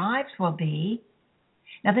our lives will be.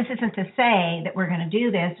 Now, this isn't to say that we're going to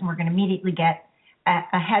do this and we're going to immediately get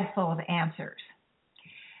a head full of answers.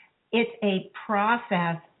 It's a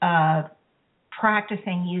process of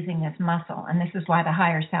practicing using this muscle, and this is why the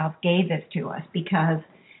higher self gave this to us, because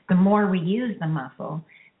the more we use the muscle,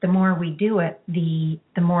 the more we do it, the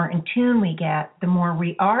more in tune we get, the more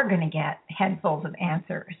we are going to get headfuls of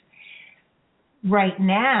answers. Right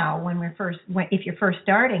now, if you're first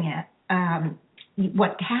starting it,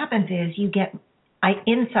 what happens is you get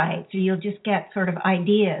insights, or you'll just get sort of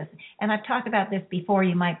ideas. And I've talked about this before.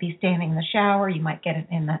 You might be standing in the shower, you might get it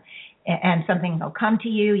and something will come to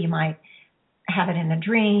you. You might have it in a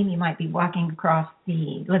dream. You might be walking across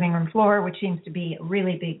the living room floor, which seems to be a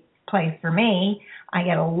really big place for me. I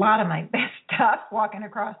get a lot of my best stuff walking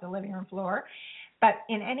across the living room floor. But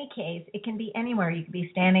in any case, it can be anywhere. You could be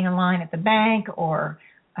standing in line at the bank or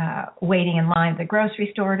waiting in line at the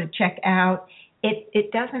grocery store to check out.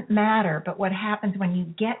 It doesn't matter, but what happens when you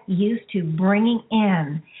get used to bringing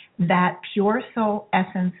in that pure soul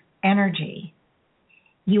essence energy,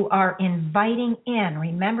 you are inviting in.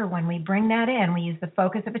 Remember, when we bring that in, we use the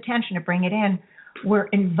focus of attention to bring it in. We're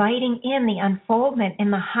inviting in the unfoldment in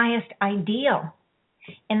the highest ideal,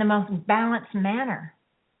 in the most balanced manner.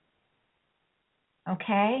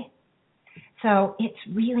 Okay? So it's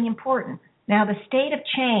really important. Now, the state of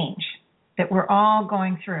change that we're all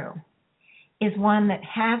going through is one that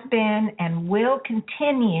has been and will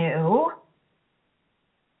continue,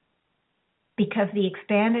 because the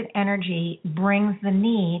expanded energy brings the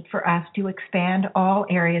need for us to expand all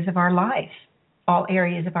areas of our life, all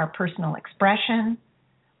areas of our personal expression,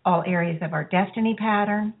 all areas of our destiny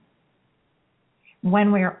pattern.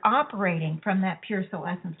 When we're operating from that pure soul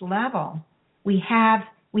essence level, we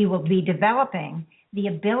will be developing the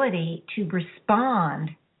ability to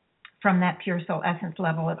respond from that pure soul essence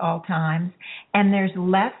level at all times, and there's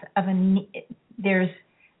less of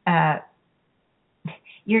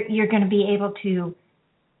you're going to be able to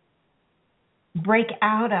break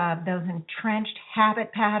out of those entrenched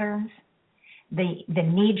habit patterns, the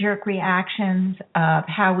knee-jerk reactions of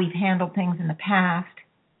how we've handled things in the past.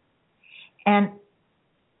 And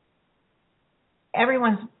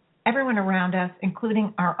everyone around us,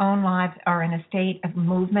 including our own lives, are in a state of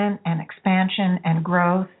movement and expansion and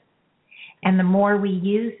growth. And the more we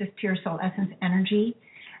use this pure soul essence energy,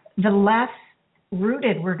 the less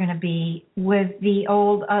rooted we're going to be with the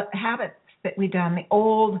old habits that we've done, the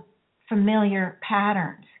old familiar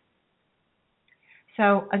patterns.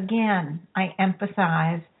 So again, I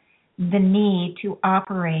emphasize the need to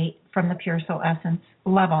operate from the pure soul essence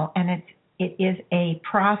level, and it is a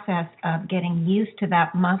process of getting used to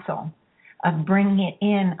that muscle, of bringing it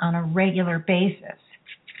in on a regular basis.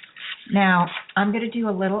 Now, I'm going to do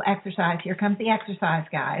a little exercise. Here comes the exercise,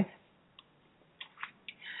 guys.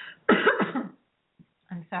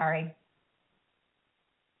 I'm sorry.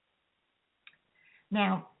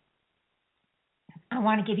 Now, I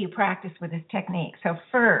want to give you practice with this technique. So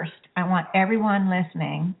first, I want everyone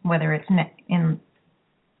listening, whether it's in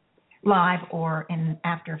live or in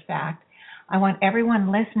after fact, I want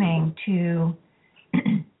everyone listening to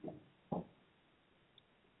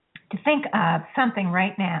think of something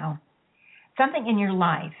right now, something in your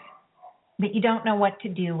life that you don't know what to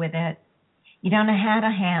do with it, you don't know how to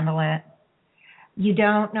handle it, You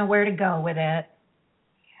don't know where to go with it.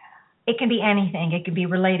 It can be anything. It could be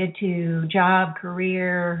related to job,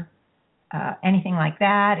 career, anything like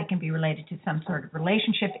that. It can be related to some sort of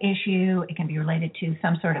relationship issue. It can be related to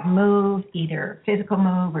some sort of move, either physical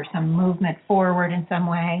move or some movement forward in some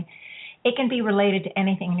way. It can be related to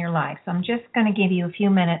anything in your life. So I'm just going to give you a few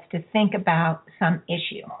minutes to think about some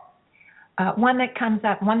issue. One that comes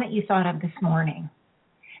up, one that you thought of this morning,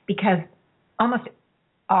 because almost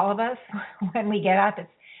all of us, when we get up,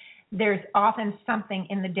 there's often something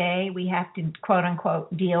in the day we have to, quote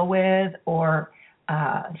unquote, deal with or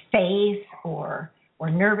face or we're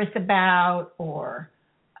nervous about, or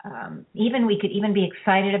even we could even be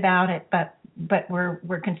excited about it, but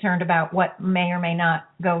we're concerned about what may or may not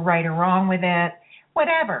go right or wrong with it.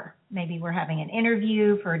 Whatever. Maybe we're having an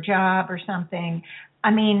interview for a job or something. I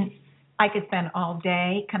mean, I could spend all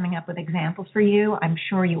day coming up with examples for you. I'm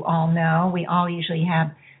sure you all know. We all usually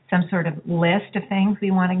have some sort of list of things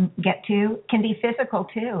we want to get to. It can be physical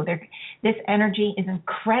too. This energy is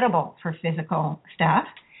incredible for physical stuff.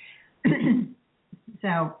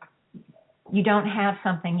 So you don't have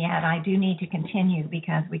something yet. I do need to continue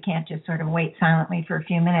because we can't just sort of wait silently for a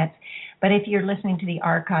few minutes. But if you're listening to the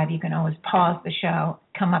archive, you can always pause the show,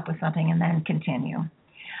 come up with something, and then continue.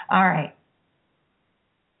 All right.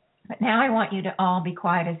 But now I want you to all be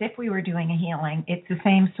quiet as if we were doing a healing. It's the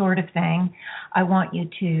same sort of thing. I want you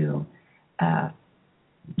to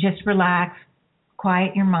just relax,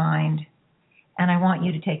 quiet your mind, and I want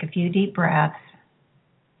you to take a few deep breaths.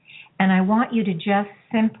 And I want you to just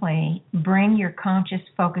simply bring your conscious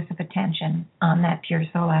focus of attention on that pure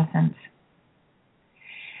soul essence.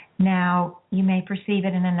 Now, you may perceive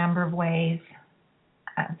it in a number of ways.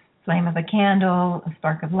 A flame of a candle, a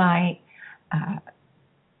spark of light.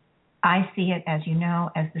 I see it, as you know,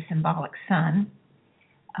 as the symbolic sun.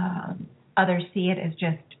 Others see it as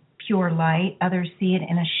just pure light. Others see it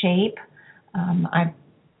in a shape.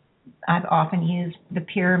 I've often used the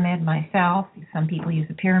pyramid myself. Some people use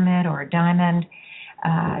a pyramid or a diamond.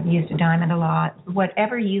 I've used a diamond a lot.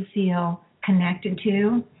 Whatever you feel connected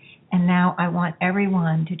to. And now I want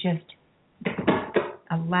everyone to just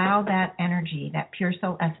allow that energy, that pure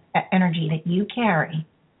soul energy that you carry,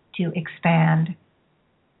 to expand,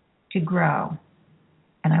 to grow.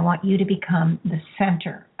 And I want you to become the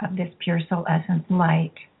center of this pure soul essence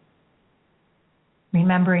light.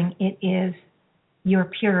 Remembering it is your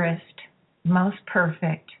purest, most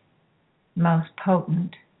perfect, most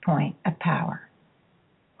potent point of power.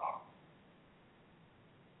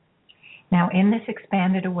 Now, in this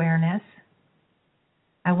expanded awareness,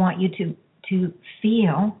 I want you to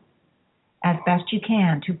feel as best you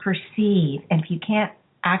can, to perceive, and if you can't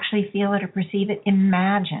actually feel it or perceive it,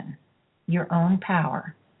 imagine your own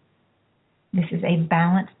power. This is a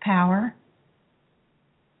balanced power.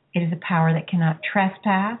 It is a power that cannot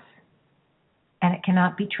trespass, and it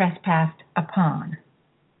cannot be trespassed upon.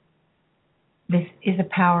 This is a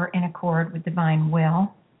power in accord with divine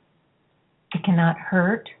will. It cannot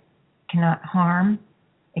hurt, cannot harm,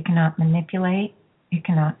 it cannot manipulate, it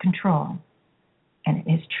cannot control. And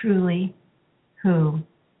it is truly who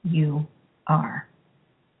you are.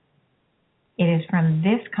 It is from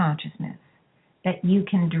this consciousness that you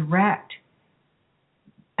can direct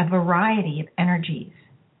a variety of energies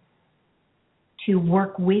to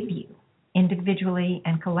work with you individually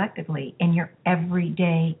and collectively in your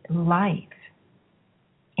everyday life,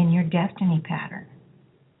 in your destiny pattern.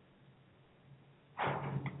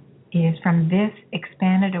 It is from this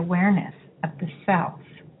expanded awareness of the self,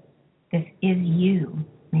 this is you,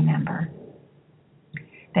 remember,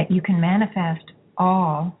 that you can manifest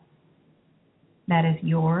all that is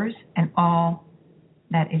yours and all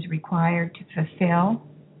that is required to fulfill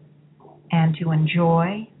and to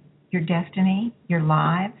enjoy your destiny, your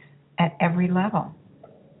lives at every level.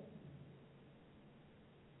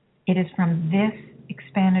 It is from this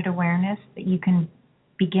expanded awareness that you can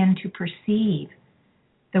begin to perceive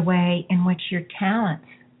the way in which your talents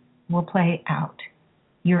will play out,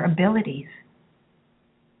 your abilities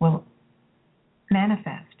will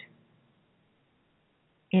manifest.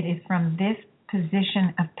 It is from this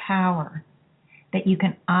position of power that you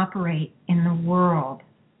can operate in the world,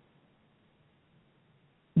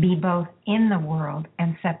 be both in the world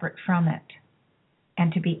and separate from it,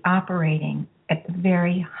 and to be operating at the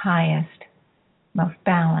very highest, most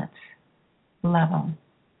balanced level.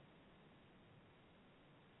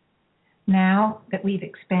 Now that we've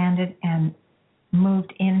expanded and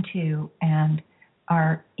moved into and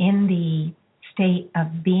are in the state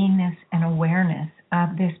of beingness and awareness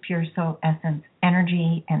of this pure soul essence,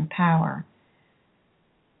 energy and power,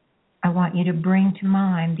 I want you to bring to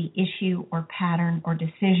mind the issue or pattern or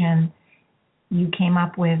decision you came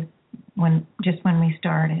up with when we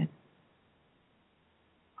started.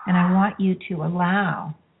 And I want you to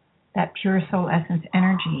allow that pure soul essence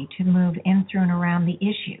energy to move in, through, and around the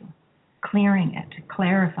issue, clearing it,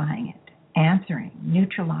 clarifying it, answering,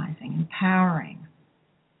 neutralizing, empowering.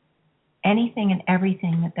 Anything and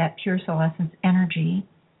everything that pure soul essence energy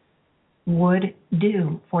would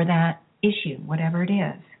do for that issue, whatever it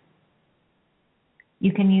is.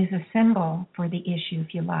 You can use a symbol for the issue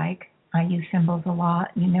if you like. I use symbols a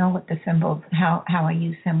lot. You know what the symbols, how I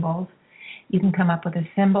use symbols. You can come up with a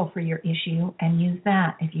symbol for your issue and use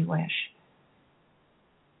that if you wish.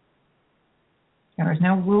 There is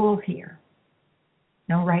no rules here.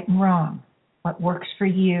 No right and wrong. What works for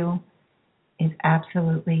you is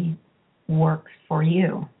absolutely works for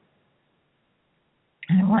you.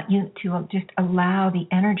 And I want you to just allow the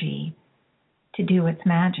energy to do its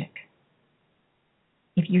magic.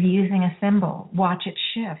 If you're using a symbol, watch it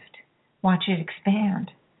shift. Watch it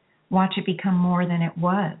expand. Watch it become more than it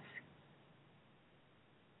was.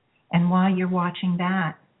 And while you're watching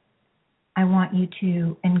that, I want you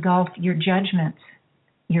to engulf your judgments,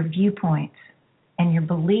 your viewpoints, and your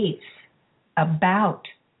beliefs about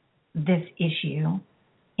this issue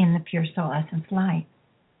in the pure soul essence light,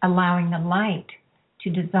 allowing the light to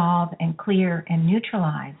dissolve and clear and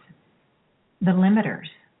neutralize the limiters,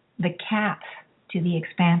 the caps to the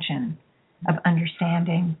expansion of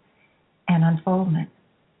understanding and unfoldment.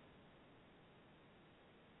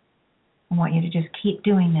 I want you to just keep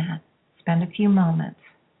doing that. Spend a few moments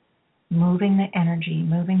moving the energy,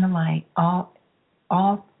 moving the light, all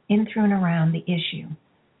in, through, and around the issue.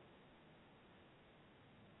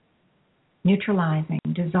 Neutralizing,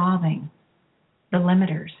 dissolving the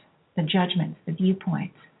limiters, the judgments, the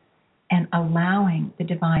viewpoints, and allowing the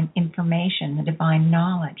divine information, the divine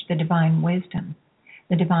knowledge, the divine wisdom,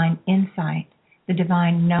 the divine insight, the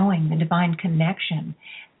divine knowing, the divine connection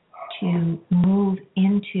to move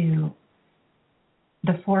into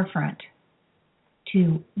the forefront,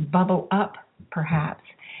 to bubble up, perhaps.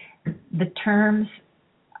 The terms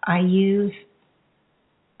I use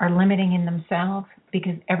are limiting in themselves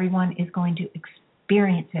because everyone is going to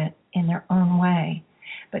experience it in their own way.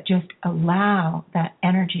 But just allow that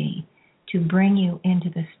energy to bring you into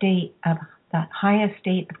the state of that highest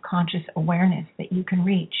state of conscious awareness that you can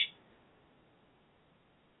reach.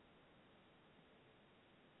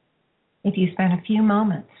 If you spend a few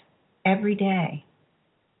moments every day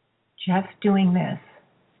just doing this,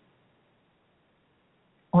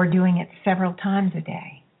 or doing it several times a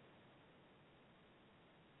day,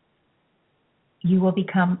 you will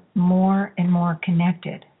become more and more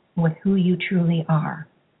connected with who you truly are.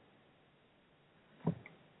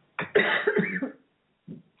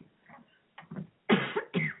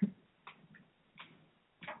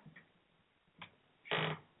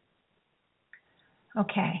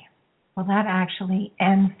 Okay, well, that actually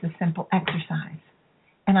ends the simple exercise.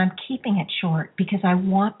 And I'm keeping it short because I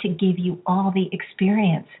want to give you all the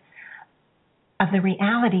experience of the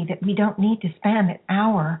reality that we don't need to spend an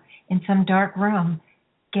hour in some dark room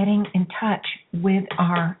getting in touch with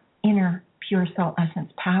our inner pure soul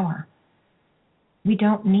essence power. We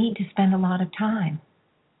don't need to spend a lot of time.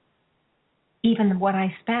 Even what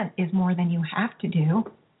I spent is more than you have to do.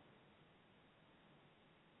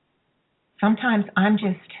 Sometimes I'm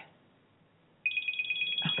just,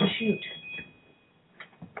 shoot.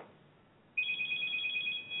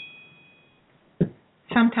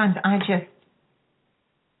 Sometimes I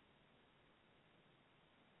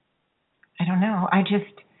don't know. I'm just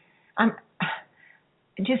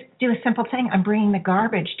do a simple thing. I'm bringing the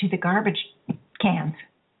garbage to the garbage cans.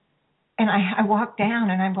 And I walk down,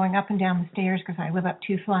 and I'm going up and down the stairs because I live up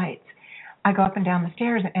 2 flights. I go up and down the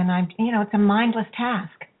stairs, and it's a mindless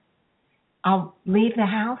task. I'll leave the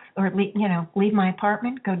house or leave my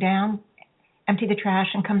apartment, go down, empty the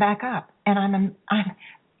trash, and come back up. And I'm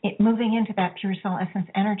moving into that pure soul essence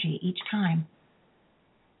energy each time.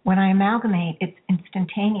 When I amalgamate, it's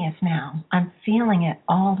instantaneous now. I'm feeling it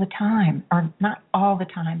all the time, or not all the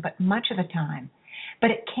time, but much of the time. But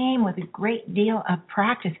it came with a great deal of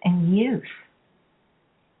practice and use.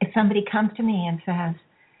 If somebody comes to me and says,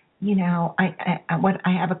 I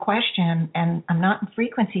have a question and I'm not in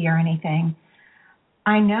frequency or anything,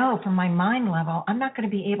 I know from my mind level I'm not going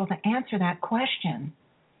to be able to answer that question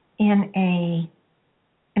in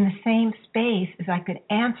the same space as I could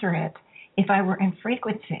answer it if I were in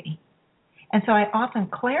frequency. And so I often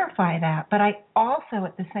clarify that, but I also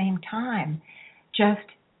at the same time just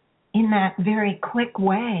in that very quick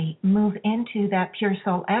way move into that pure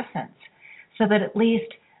soul essence so that at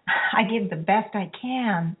least I give the best I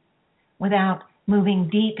can without moving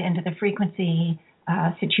deep into the frequency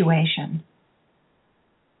situation.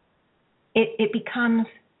 it becomes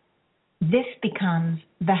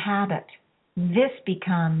the habit. This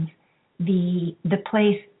becomes the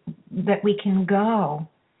place that we can go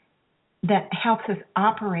that helps us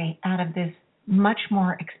operate out of this much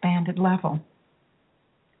more expanded level.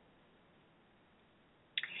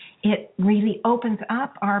 It really opens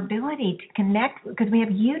up our ability to connect, because we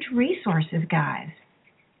have huge resources, guys,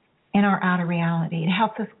 in our outer reality. It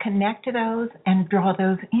helps us connect to those and draw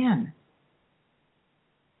those in.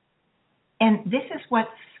 And this is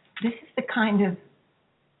the kind of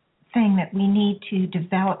thing that we need to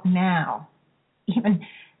develop now. Even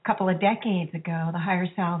a couple of decades ago, the higher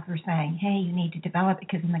selves were saying, hey, you need to develop it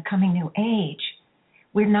because in the coming new age,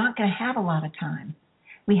 we're not going to have a lot of time.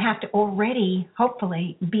 We have to already,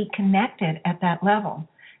 hopefully, be connected at that level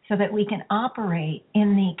so that we can operate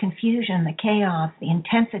in the confusion, the chaos, the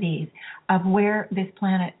intensities of where this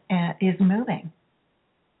planet is moving.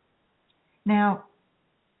 Now,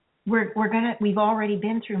 we've already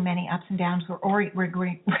been through many ups and downs. We're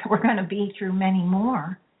going to be through many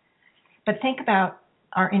more. But think about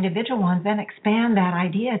our individual ones, then expand that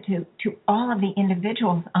idea to all of the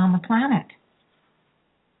individuals on the planet.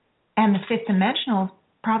 And the fifth dimensionals,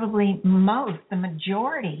 probably the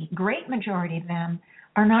majority, great majority of them,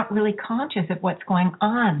 are not really conscious of what's going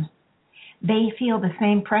on. They feel the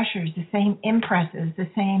same pressures, the same impresses, the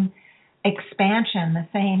same expansion, the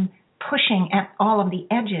same pushing at all of the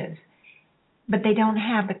edges, but they don't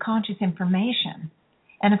have the conscious information.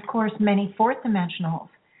 And of course, many fourth dimensionals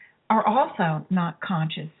are also not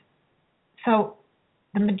conscious. So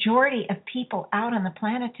the majority of people out on the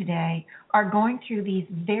planet today are going through these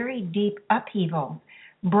very deep upheavals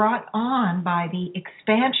brought on by the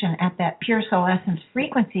expansion at that pure soul essence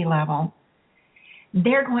frequency level.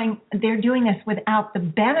 They're doing this without the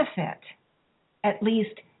benefit, at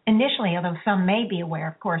least initially, although some may be aware,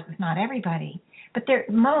 of course, it's not everybody, but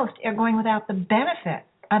most are going without the benefit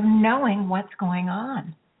of knowing what's going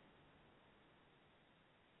on.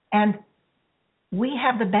 And we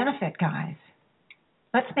have the benefit, guys.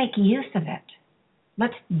 Let's make use of it.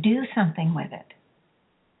 Let's do something with it.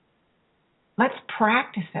 Let's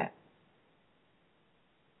practice it.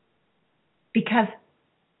 Because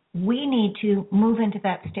we need to move into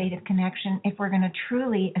that state of connection if we're going to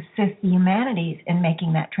truly assist the humanities in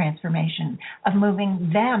making that transformation, of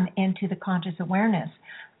moving them into the conscious awareness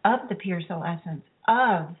of the pure soul essence,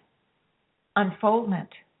 of unfoldment,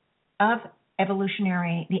 of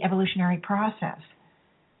the evolutionary process.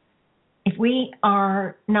 If we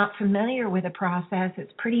are not familiar with the process,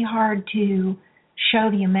 it's pretty hard to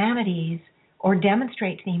show the humanities or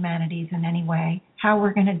demonstrate to the humanities in any way how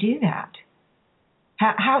we're going to do that.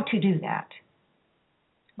 How to do that.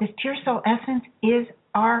 This pure soul essence is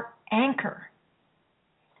our anchor.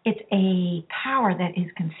 It's a power that is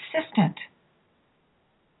consistent.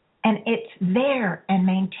 And it's there and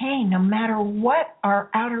maintained no matter what our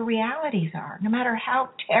outer realities are, no matter how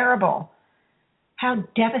terrible, how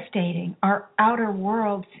devastating our outer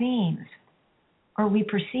world seems or we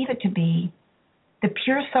perceive it to be. The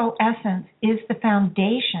pure soul essence is the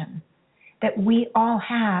foundation that we all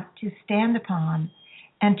have to stand upon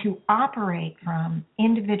and to operate from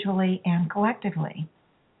individually and collectively.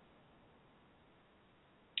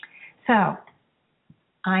 So,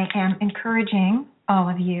 I am encouraging all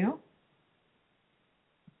of you,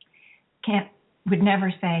 would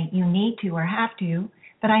never say you need to or have to,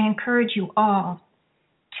 but I encourage you all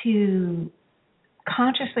to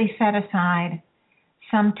consciously set aside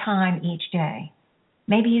some time each day.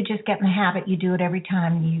 Maybe you just get in the habit, you do it every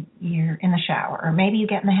time you're in the shower, or maybe you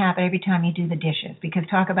get in the habit every time you do the dishes, because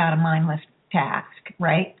talk about a mindless task,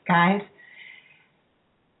 right, guys?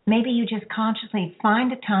 Maybe you just consciously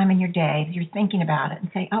find a time in your day that you're thinking about it and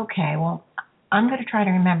say, okay, well, I'm going to try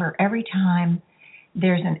to remember every time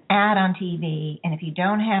there's an ad on TV, and if you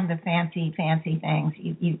don't have the fancy things,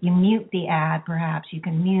 you mute the ad, perhaps. You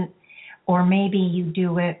can mute, or maybe you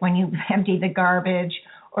do it when you empty the garbage,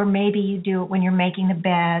 or maybe you do it when you're making the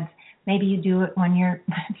beds. Maybe you do it when you're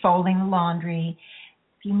folding the laundry.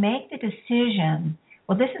 If you make the decision,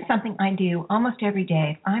 well, this is something I do almost every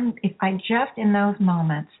day. If I just in those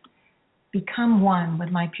moments become one with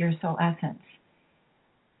my pure soul essence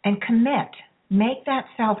and commit, make that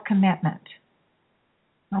self-commitment,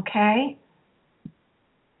 okay?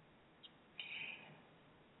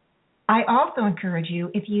 I also encourage you,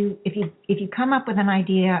 if you come up with an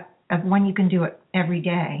idea of when you can do it every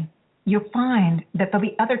day, you'll find that there'll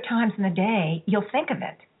be other times in the day you'll think of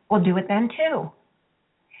it. We'll do it then too.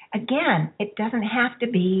 Again, it doesn't have to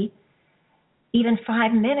be even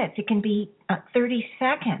 5 minutes. It can be 30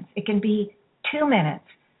 seconds. It can be 2 minutes.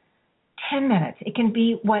 10 minutes. It can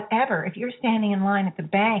be whatever. If you're standing in line at the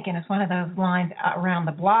bank and it's one of those lines around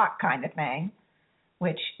the block kind of thing,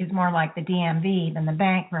 which is more like the DMV than the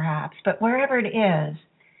bank perhaps, but wherever it is,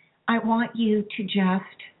 I want you to just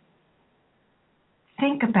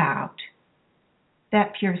think about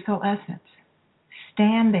that pure soul essence.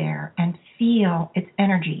 Stand there and feel its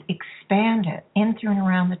energy. Expand it in, through, and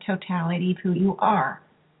around the totality of who you are.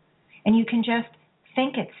 And you can just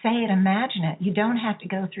think it, say it, imagine it. You don't have to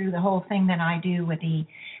go through the whole thing that I do with the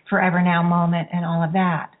forever now moment and all of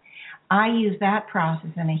that. I use that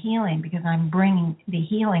process in a healing because I'm bringing the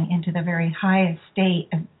healing into the very highest state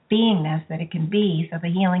of beingness that it can be, so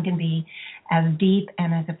the healing can be as deep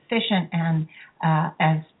and as efficient and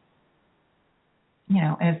as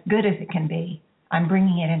good as it can be. I'm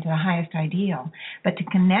bringing it into the highest ideal. But to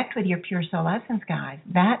connect with your pure soul essence, guys,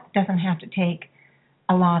 that doesn't have to take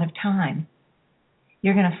a lot of time.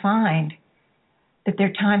 You're going to find that there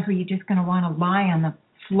are times where you're just going to want to lie on the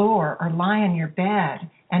floor or lie on your bed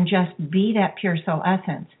and just be that pure soul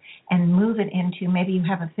essence and move it into, maybe you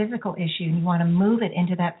have a physical issue and you want to move it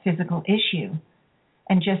into that physical issue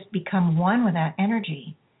and just become one with that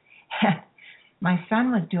energy. My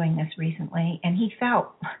son was doing this recently, and he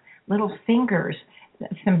felt little fingers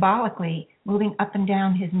symbolically moving up and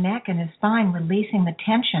down his neck and his spine, releasing the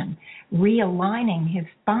tension, realigning his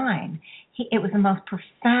spine. It was the most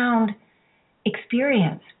profound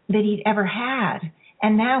experience that he'd ever had.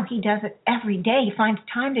 And now he does it every day. He finds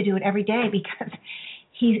time to do it every day because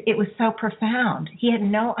it was so profound. He had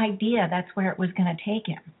no idea that's where it was going to take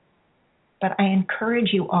him. But I encourage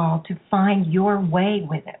you all to find your way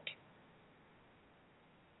with it.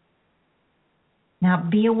 Now,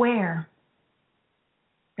 be aware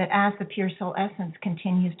that as the pure soul essence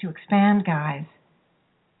continues to expand, guys,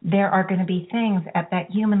 there are going to be things at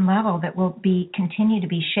that human level that will continue to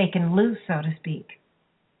be shaken loose, so to speak.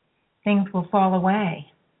 Things will fall away.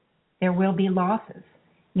 There will be losses.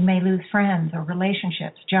 You may lose friends or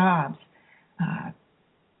relationships, jobs,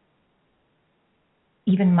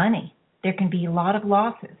 even money. There can be a lot of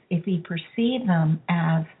losses. If we perceive them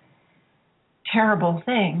as terrible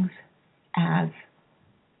things,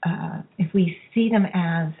 if we see them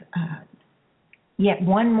as yet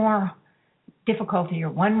one more difficulty or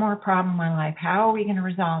one more problem in my life, how are we going to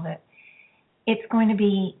resolve it? It's going to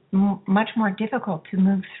be much more difficult to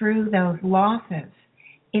move through those losses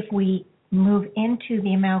if we move into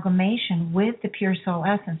the amalgamation with the pure soul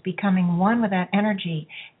essence, becoming one with that energy,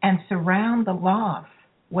 and surround the loss,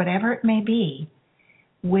 whatever it may be,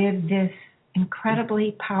 with this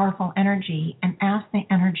incredibly powerful energy, and ask the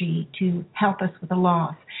energy to help us with the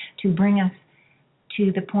loss, to bring us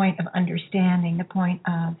to the point of understanding, the point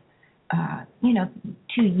of,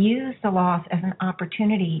 to use the loss as an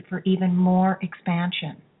opportunity for even more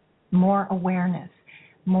expansion, more awareness,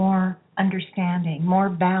 more understanding, more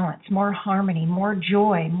balance, more harmony, more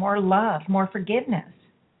joy, more love, more forgiveness.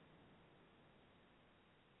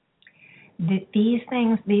 These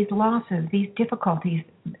things, these losses, these difficulties,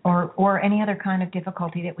 or any other kind of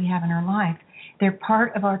difficulty that we have in our life, they're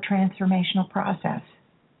part of our transformational process.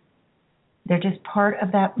 They're just part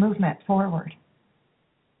of that movement forward.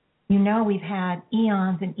 You know, we've had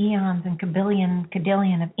eons and eons and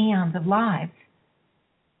cadillion of eons of lives.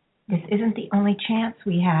 This isn't the only chance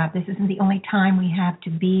we have. This isn't the only time we have to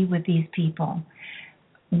be with these people,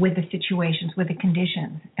 with the situations, with the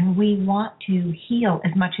conditions. And we want to heal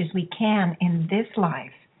as much as we can in this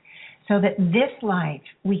life, so that this life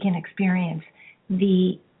we can experience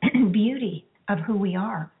the beauty of who we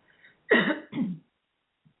are.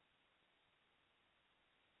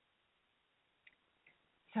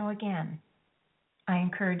 So again, I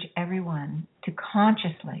encourage everyone to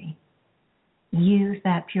consciously use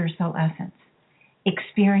that pure soul essence.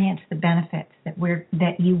 Experience the benefits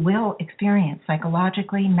that you will experience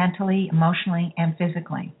psychologically, mentally, emotionally, and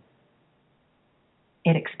physically.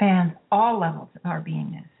 It expands all levels of our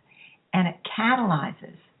beingness, and it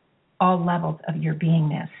catalyzes all levels of your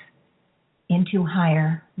beingness into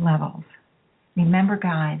higher levels. Remember,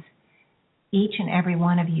 guys, each and every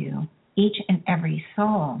one of you, each and every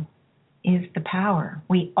soul is the power.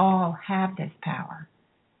 We all have this power.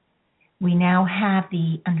 We now have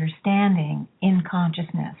the understanding in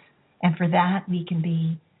consciousness, and for that we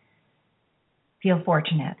can feel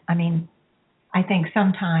fortunate. I mean, I think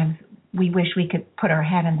sometimes we wish we could put our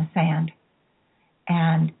head in the sand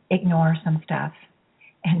and ignore some stuff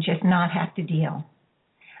and just not have to deal.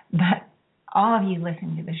 But all of you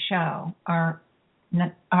listening to the show are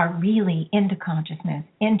really into consciousness,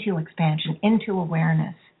 into expansion, into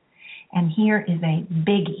awareness. And here is a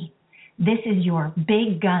biggie. This is your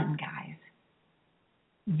big gun, guys.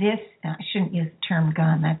 I shouldn't use the term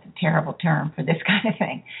gun, that's a terrible term for this kind of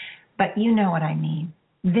thing, but you know what I mean.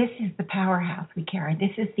 This is the powerhouse we carry.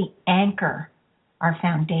 This is the anchor, our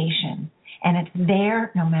foundation, and it's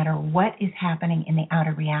there no matter what is happening in the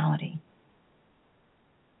outer reality.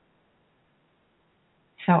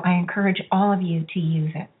 So I encourage all of you to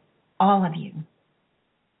use it, all of you,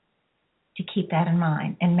 to keep that in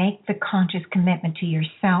mind and make the conscious commitment to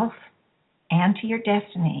yourself and to your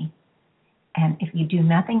destiny. And if you do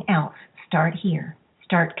nothing else, start here.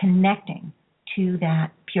 Start connecting to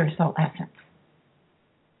that pure soul essence.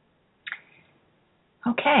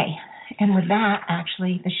 Okay, and with that,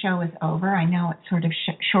 actually, the show is over. I know it's sort of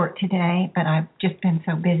short today, but I've just been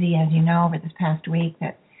so busy, as you know, over this past week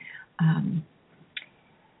that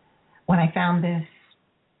when I found this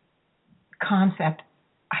concept,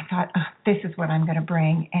 I thought, this is what I'm going to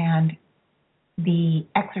bring. And the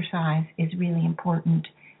exercise is really important,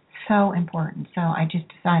 so important. So I just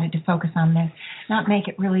decided to focus on this, not make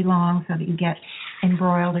it really long so that you get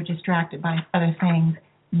embroiled or distracted by other things.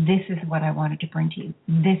 This is what I wanted to bring to you.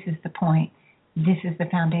 This is the point. This is the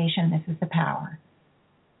foundation. This is the power.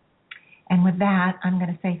 And with that, I'm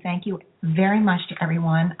going to say thank you very much to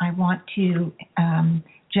everyone. I want to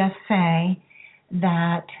just say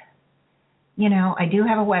that, you know, I do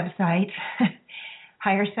have a website,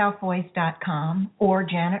 higherselfvoice.com or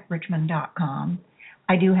janetrichmond.com.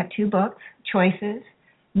 I do have 2 books, Choices,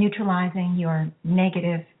 Neutralizing Your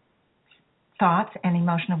Negative Thoughts and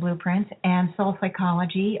Emotional Blueprints, and Soul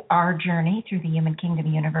Psychology, Our Journey Through the Human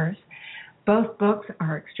Kingdom Universe. Both books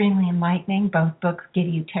are extremely enlightening. Both books give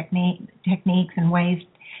you techniques and ways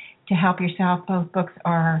to help yourself. Both books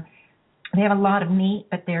they have a lot of meat,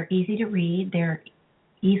 but they're easy to read. They're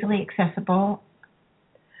easily accessible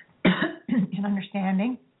and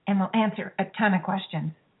understanding, and will answer a ton of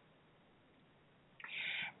questions.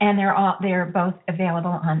 And they're both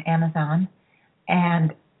available on Amazon,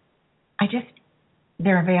 and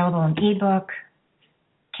they're available in ebook,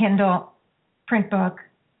 Kindle, print book,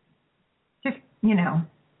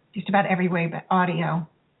 just about every way but audio.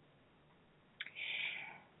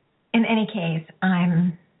 In any case, I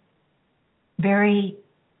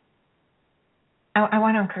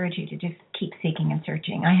want to encourage you to just keep seeking and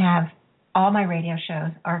searching. I have all my radio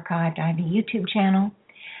shows archived. I have a YouTube channel,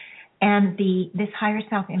 and this higher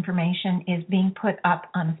self information is being put up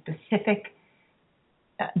on a specific,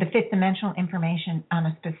 the fifth dimensional information on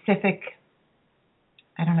a specific,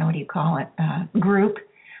 I don't know, what do you call it, group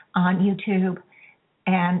on YouTube.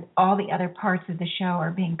 And all the other parts of the show are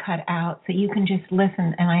being cut out, so you can just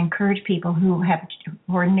listen. And I encourage people who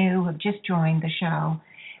are new, who have just joined the show,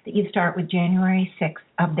 that you start with January 6th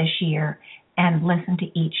of this year and listen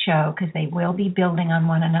to each show, because they will be building on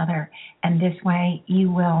one another. And this way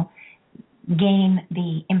you will gain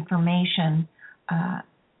the information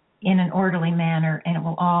in an orderly manner, and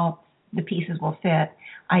the pieces will fit.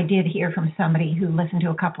 I did hear from somebody who listened to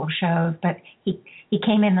a couple of shows, but he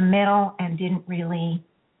came in the middle and didn't really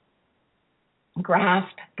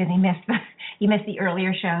grasp because he missed the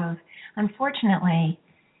earlier shows. Unfortunately,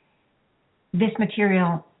 this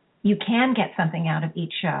material, you can get something out of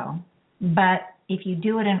each show, but if you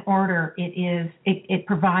do it in order, it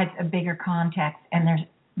provides a bigger context, and there's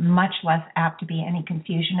much less apt to be any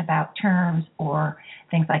confusion about terms or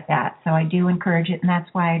things like that. So I do encourage it, and that's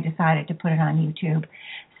why I decided to put it on YouTube,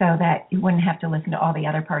 so that you wouldn't have to listen to all the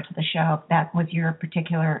other parts of the show if that was your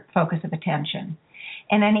particular focus of attention.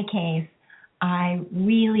 In any case, I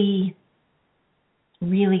really,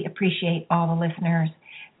 really appreciate all the listeners,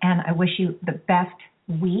 and I wish you the best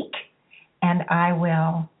week, and I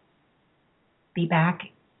will be back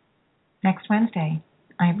next Wednesday.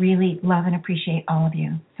 I really love and appreciate all of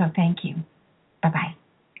you. So thank you. Bye-bye.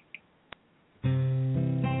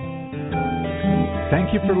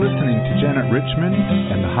 Thank you for listening to Janet Richmond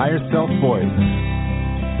and the Higher Self Voice.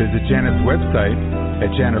 Visit Janet's website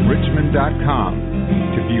at janetrichmond.com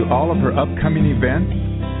to view all of her upcoming events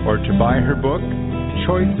or to buy her book,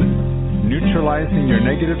 Choices, Neutralizing Your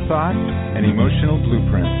Negative Thoughts and Emotional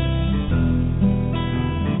Blueprints.